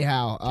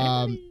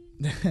 Anyhow,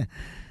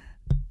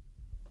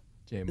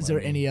 is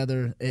there any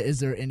other? Is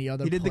there any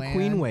other? He did plan? the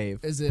Queen wave.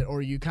 Is it, or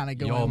are you kind of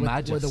going Your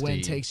with where the wind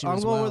Majesty. takes you? I'm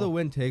as going well? where the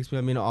wind takes me.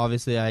 I mean,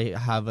 obviously, I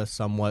have a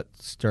somewhat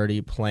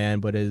sturdy plan,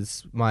 but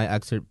as my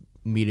exit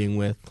meeting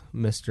with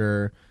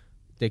Mr.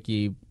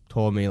 Dickey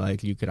told me,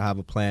 like, you could have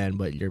a plan,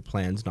 but your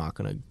plan's not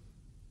going to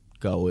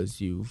go as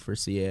you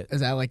foresee it. Is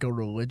that like a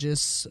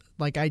religious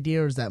like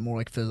idea, or is that more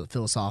like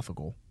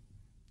philosophical?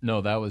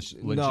 No, that was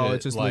legit. No,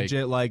 it's just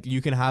legit. Like,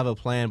 you can have a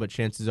plan, but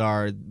chances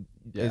are,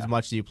 as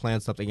much as you plan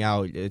something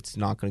out, it's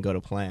not going to go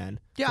to plan.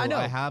 Yeah, so I know.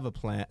 I have a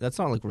plan. That's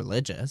not like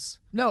religious.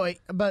 No,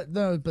 but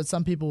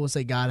some people will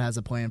say God has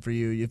a plan for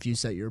you if you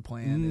set your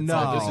plan.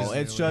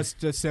 It's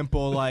just a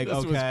simple like This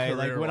was okay,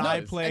 like when I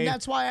career-wise. played, and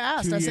that's why I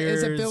asked. 2 I said,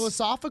 is it years-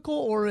 philosophical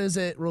or is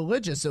it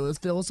religious? So it's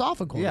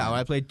philosophical. Yeah, then. when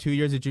I played 2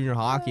 years of junior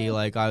hockey,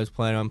 like I was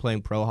planning on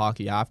playing pro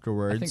hockey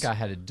afterwards. I think I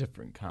had a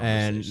different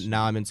conversation. and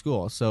now I'm in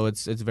school, so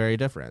it's very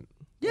different.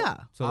 Yeah.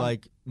 So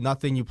like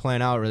nothing you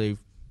plan out really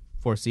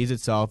foresees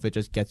itself. It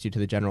just gets you to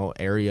the general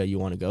area you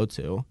want to go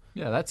to.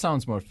 Yeah, that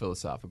sounds more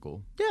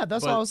philosophical. Yeah,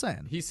 that's what I was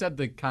saying. He said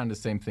the kind of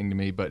same thing to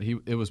me, but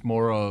it was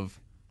more of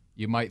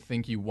you might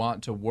think you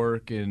want to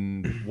work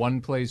in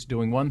one place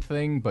doing one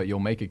thing, but you'll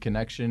make a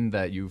connection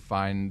that you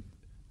find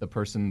the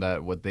person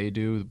that what they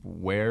do,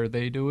 where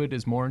they do it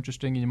is more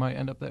interesting, and you might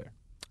end up there.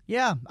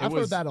 Yeah, I've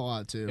heard was- that a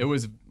lot too. It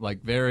was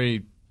like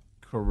very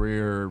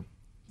career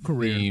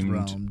themed.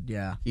 thrown.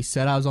 Yeah, He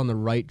said I was on the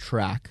right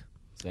track.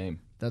 Same.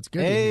 that's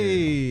good. To hear.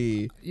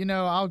 Hey, You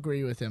know, I'll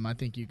agree with him. I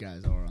think you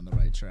guys are on the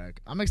right track.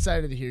 I'm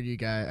excited to hear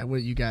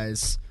what you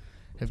guys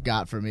have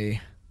got for me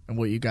and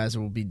what you guys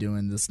will be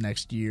doing this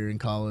next year in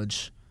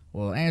college.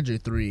 Well, Andrew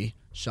 3,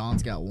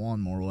 Sean's got 1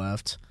 more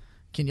left.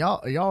 Can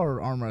y'all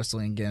are arm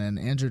wrestling again, and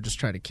Andrew just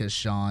tried to kiss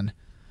Sean.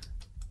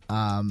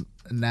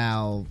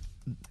 Now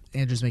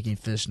Andrew's making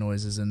fish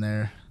noises in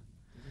there.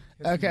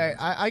 Okay,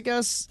 I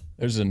guess.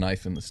 There's a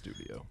knife in the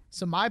studio.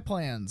 So my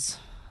plans,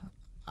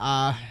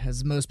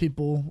 as most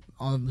people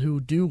who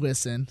do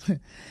listen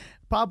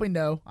probably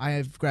know, I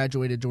have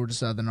graduated Georgia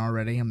Southern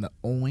already. I'm the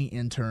only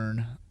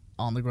intern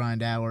on the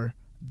Grind Hour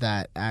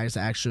that has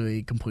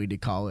actually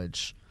completed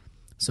college.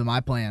 So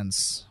my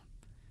plans,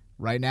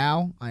 right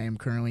now, I am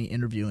currently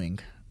interviewing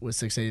with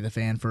 680 The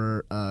Fan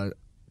for a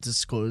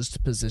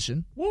disclosed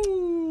position.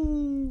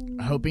 Woo!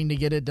 Hoping to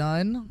get it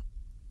done.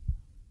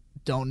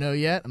 Don't know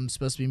yet. I'm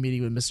supposed to be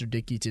meeting with Mr.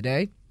 Dickey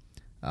today.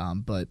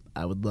 But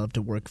I would love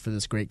to work for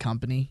this great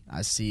company.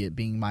 I see it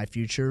being my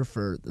future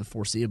for the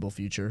foreseeable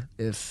future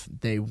if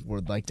they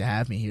would like to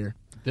have me here.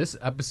 This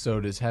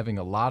episode is having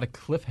a lot of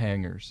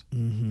cliffhangers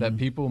that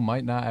people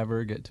might not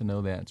ever get to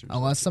know the answers.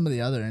 Unless some of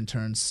the other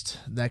interns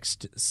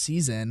next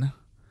season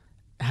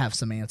have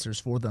some answers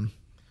for them.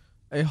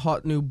 a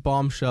hot new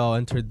bombshell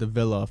entered the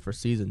villa for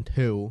season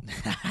 2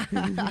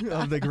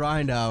 of the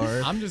Grind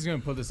Hour. I'm just gonna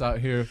put this out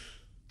here.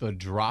 The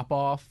drop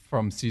off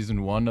from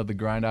season 1 of the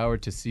Grind Hour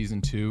to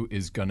season 2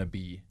 is gonna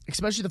be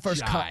Especially the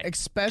first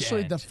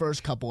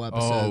couple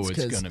episodes. Oh, it's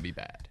 'cause, gonna be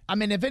bad. I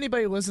mean, if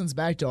anybody listens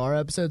back to our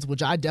episodes,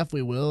 which I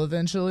definitely will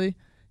eventually,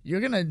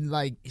 you're gonna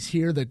like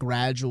hear the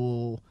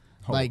gradual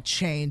like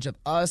change of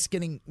us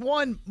getting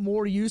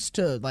more used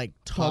to like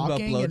Talk about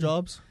talking and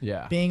blowjobs?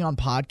 Yeah. being on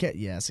podcast.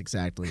 Yes,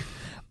 exactly.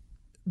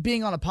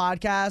 Being on a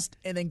podcast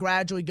and then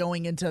gradually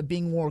going into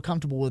being more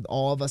comfortable with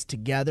all of us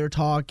together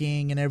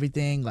talking and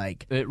everything.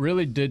 Like It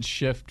really did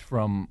shift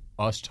from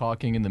us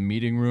talking in the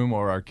meeting room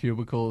or our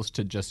cubicles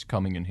to just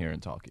coming in here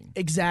and talking.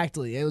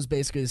 exactly, it was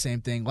basically the same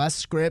thing. Less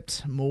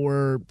script,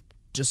 more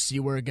just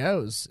see where it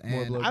goes.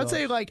 More And I would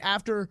say like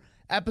after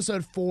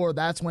episode 4,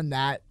 that's when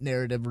that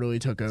narrative really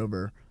took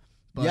over.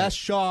 But Yes,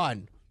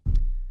 Sean.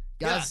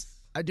 guys,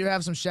 I do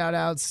have some shout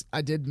outs.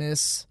 I did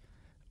miss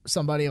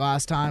somebody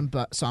last time,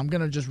 but so I'm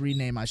gonna just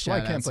rename my why I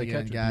shout can't outs play again,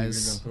 catch with you. You're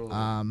guys. gonna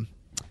throw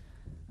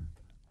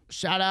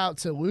Shout out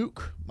to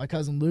Luke, my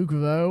cousin Luke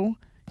Vo.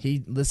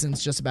 He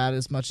listens just about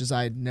as much as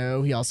I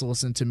know. He also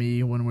listened to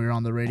me when we were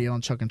on the radio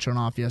on Chuck and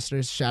Chernoff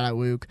yesterday. Shout out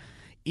Luke.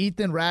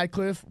 Ethan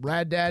Radcliffe,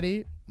 Rad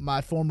Daddy,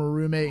 my former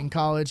roommate in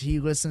college. He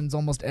listens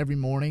almost every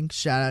morning.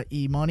 Shout out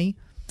E Money.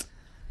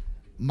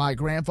 My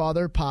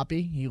grandfather,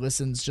 Poppy, he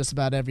listens just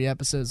about every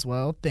episode as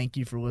well. Thank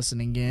you for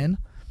listening in.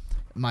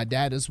 My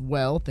dad as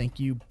well. Thank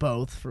you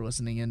both for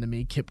listening in to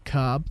me, Kip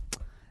Cobb.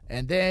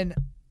 And then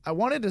I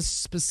wanted to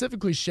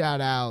specifically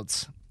shout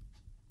out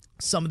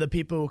some of the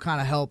people who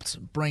kind of helped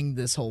bring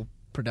this whole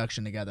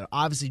production together.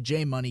 Obviously,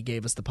 J Money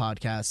gave us the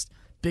podcast.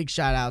 Big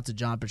shout out to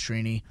John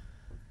Petrini.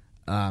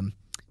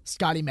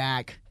 Scotty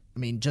Mack, I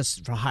mean,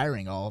 just for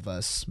hiring all of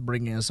us,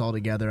 bringing us all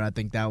together. I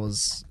think that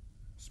was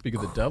Speak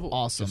of the devil.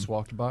 Awesome. Just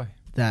walked by.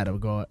 that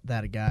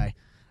a guy.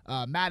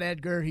 Matt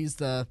Edgar, he's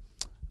the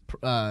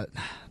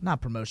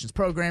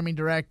programming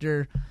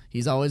director.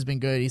 He's always been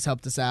good. He's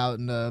helped us out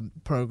in the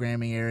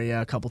programming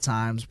area a couple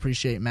times.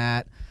 Appreciate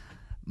Matt.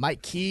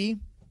 Mike Key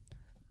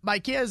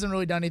hasn't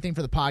really done anything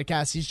for the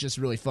podcast. He's just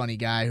a really funny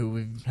guy who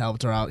we've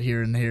helped her out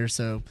here and here.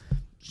 So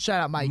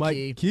shout out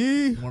Mike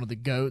Key, one of the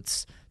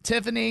GOATs.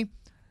 Tiffany.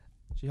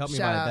 She helped me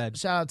buy a bed.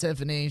 Shout out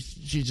Tiffany.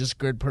 She's just a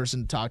good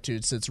person to talk to.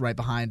 It sits right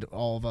behind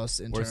all of us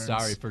interns. We're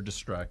sorry for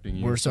distracting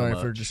you. We're sorry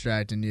for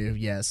distracting you.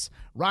 Yes,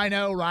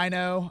 Rhino,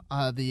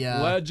 the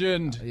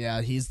legend.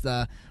 Yeah, he's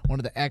one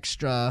of the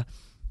extra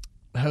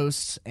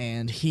hosts,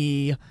 and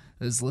he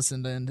has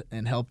listened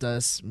and helped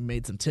us.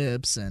 Made some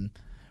tips, and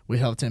we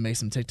helped him make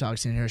some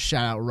TikToks in here.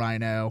 Shout out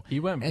Rhino. He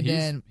went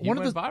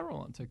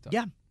viral on TikTok.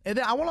 Yeah. And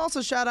then I want to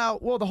also shout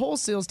out, the whole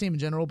sales team in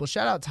general, but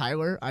shout out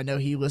Tyler. I know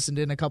he listened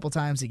in a couple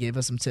times. He gave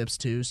us some tips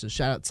too. So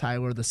shout out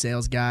Tyler, the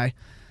sales guy.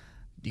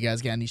 You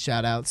guys got any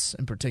shout outs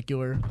in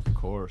particular? Of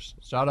course.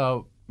 Shout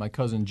out my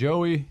cousin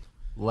Joey,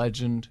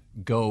 legend,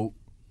 GOAT,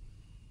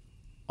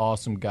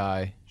 awesome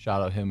guy.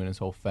 Shout out him and his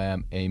whole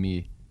fam.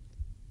 Amy,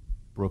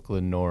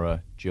 Brooklyn,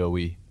 Nora,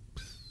 Joey,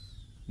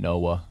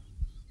 Noah.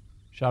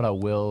 Shout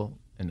out Will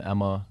and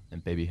Emma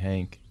and baby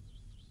Hank.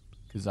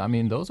 Because,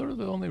 those are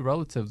the only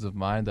relatives of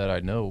mine that I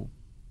know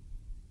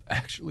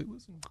actually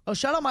listen. Oh,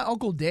 shout out my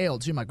Uncle Dale,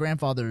 too, my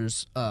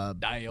grandfather's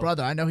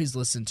brother. I know he's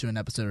listened to an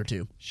episode or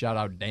two. Shout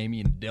out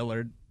Damian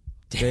Dillard.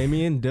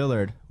 Damian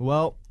Dillard.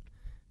 Well,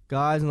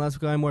 guys, unless we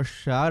got any more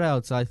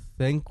shout-outs, I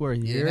think we're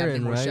here. You didn't have any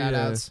more ready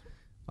shout-outs?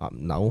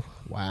 No.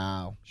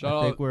 Wow. Shout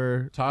out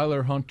we're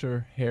Tyler,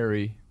 Hunter,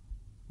 Harry,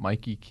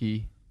 Mikey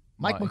Key.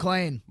 Mike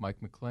McLean. Big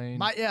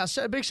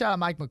shout out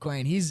Mike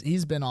McLean.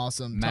 He's been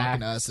awesome talking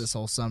to us this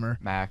whole summer.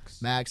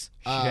 Max.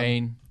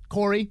 Shane.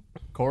 Corey,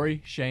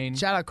 Shane.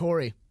 Shout out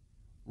Corey.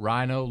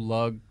 Rhino,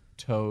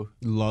 Tug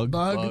and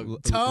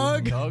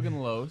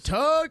Los.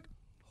 Tug.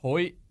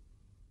 Hoyt.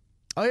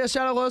 Oh, yeah,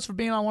 shout out Los for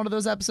being on one of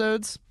those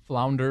episodes.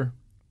 Flounder.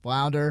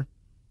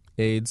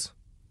 AIDS.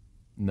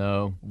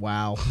 No.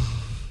 Wow.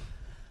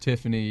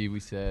 Tiffany, we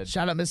said.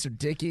 Shout out Mr.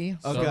 Dickey.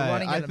 Okay,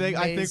 I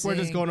think we're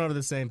just going over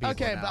the same people.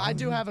 Okay, now. but I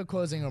do have a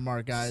closing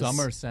remark, guys.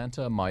 Summer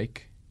Santa,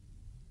 Mike.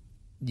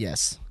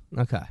 Yes.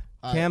 Okay.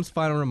 Cam's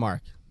final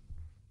remark.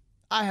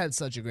 I had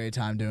such a great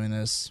time doing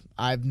this.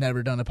 I've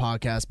never done a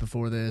podcast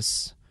before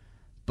this,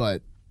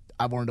 but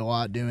I've learned a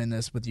lot doing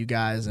this with you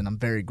guys, and I'm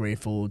very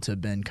grateful to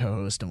have been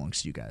co-host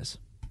amongst you guys.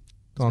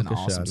 It's been an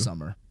awesome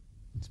summer.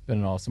 It's been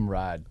an awesome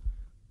ride.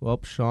 Well,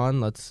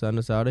 Sean, let's send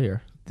us out of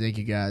here. Thank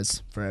you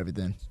guys for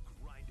everything.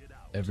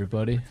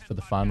 Everybody, for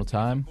the final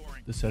time,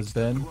 this has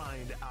been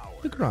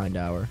The Grind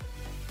Hour.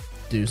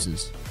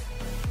 Deuces.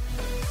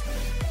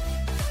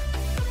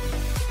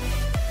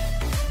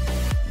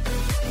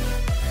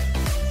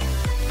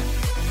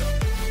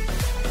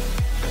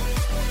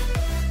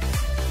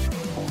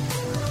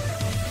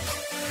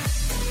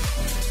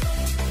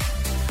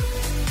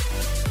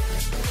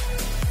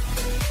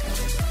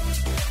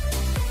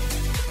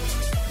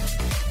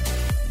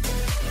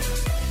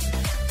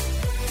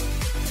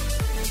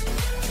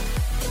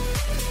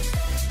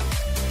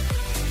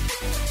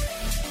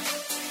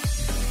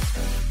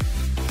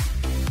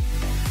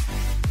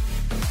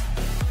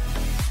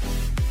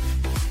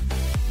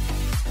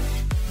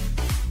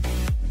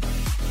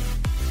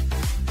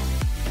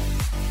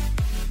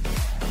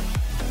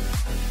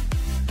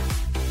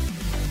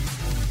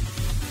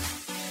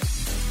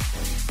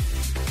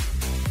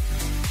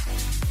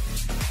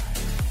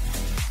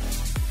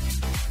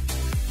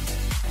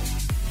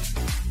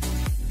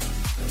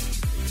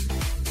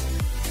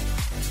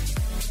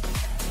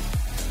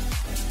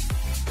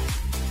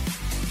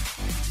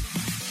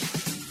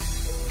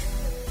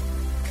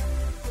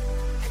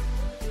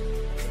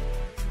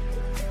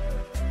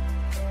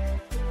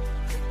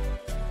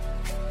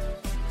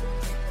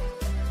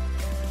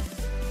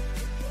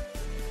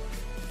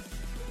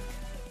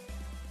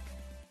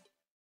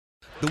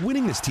 The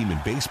winningest team in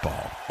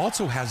baseball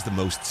also has the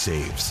most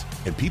saves,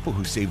 and people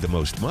who save the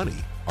most money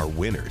are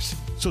winners.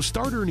 So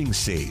start earning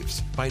saves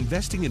by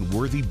investing in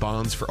worthy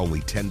bonds for only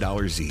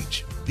 $10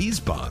 each. These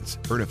bonds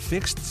earn a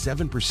fixed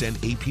 7%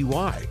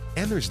 APY,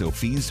 and there's no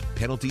fees,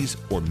 penalties,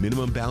 or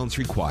minimum balance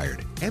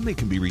required, and they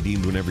can be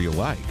redeemed whenever you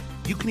like.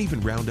 You can even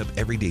round up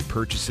everyday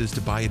purchases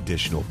to buy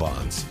additional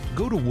bonds.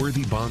 Go to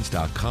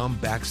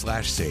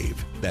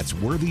worthybonds.com/save. That's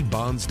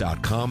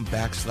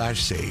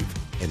worthybonds.com/save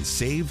and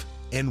save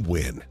and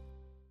win.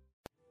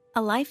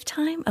 A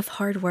lifetime of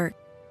hard work,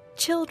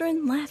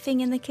 children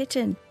laughing in the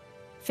kitchen,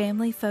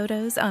 family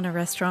photos on a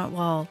restaurant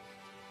wall,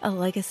 a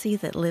legacy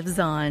that lives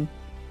on.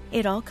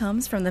 It all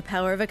comes from the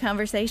power of a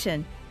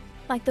conversation,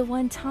 like the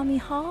one Tommy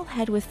Hall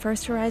had with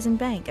First Horizon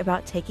Bank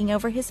about taking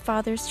over his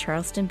father's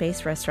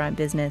Charleston-based restaurant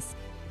business.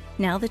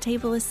 Now the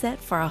table is set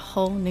for a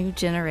whole new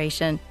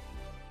generation.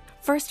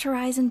 First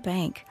Horizon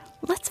Bank.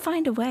 Let's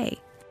find a way.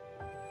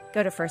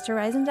 Go to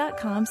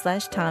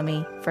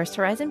firsthorizon.com/Tommy. First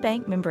Horizon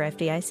Bank, member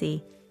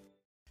FDIC.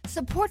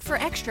 Support for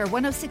Extra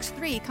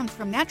 106.3 comes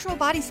from Natural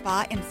Body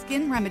Spa and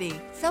Skin Remedy,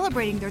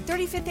 celebrating their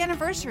 35th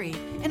anniversary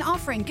and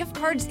offering gift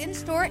cards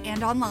in-store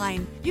and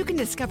online. You can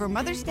discover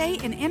Mother's Day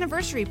and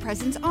anniversary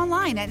presents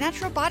online at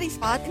Natural Body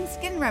Spa and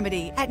Skin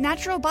Remedy at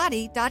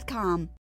naturalbody.com.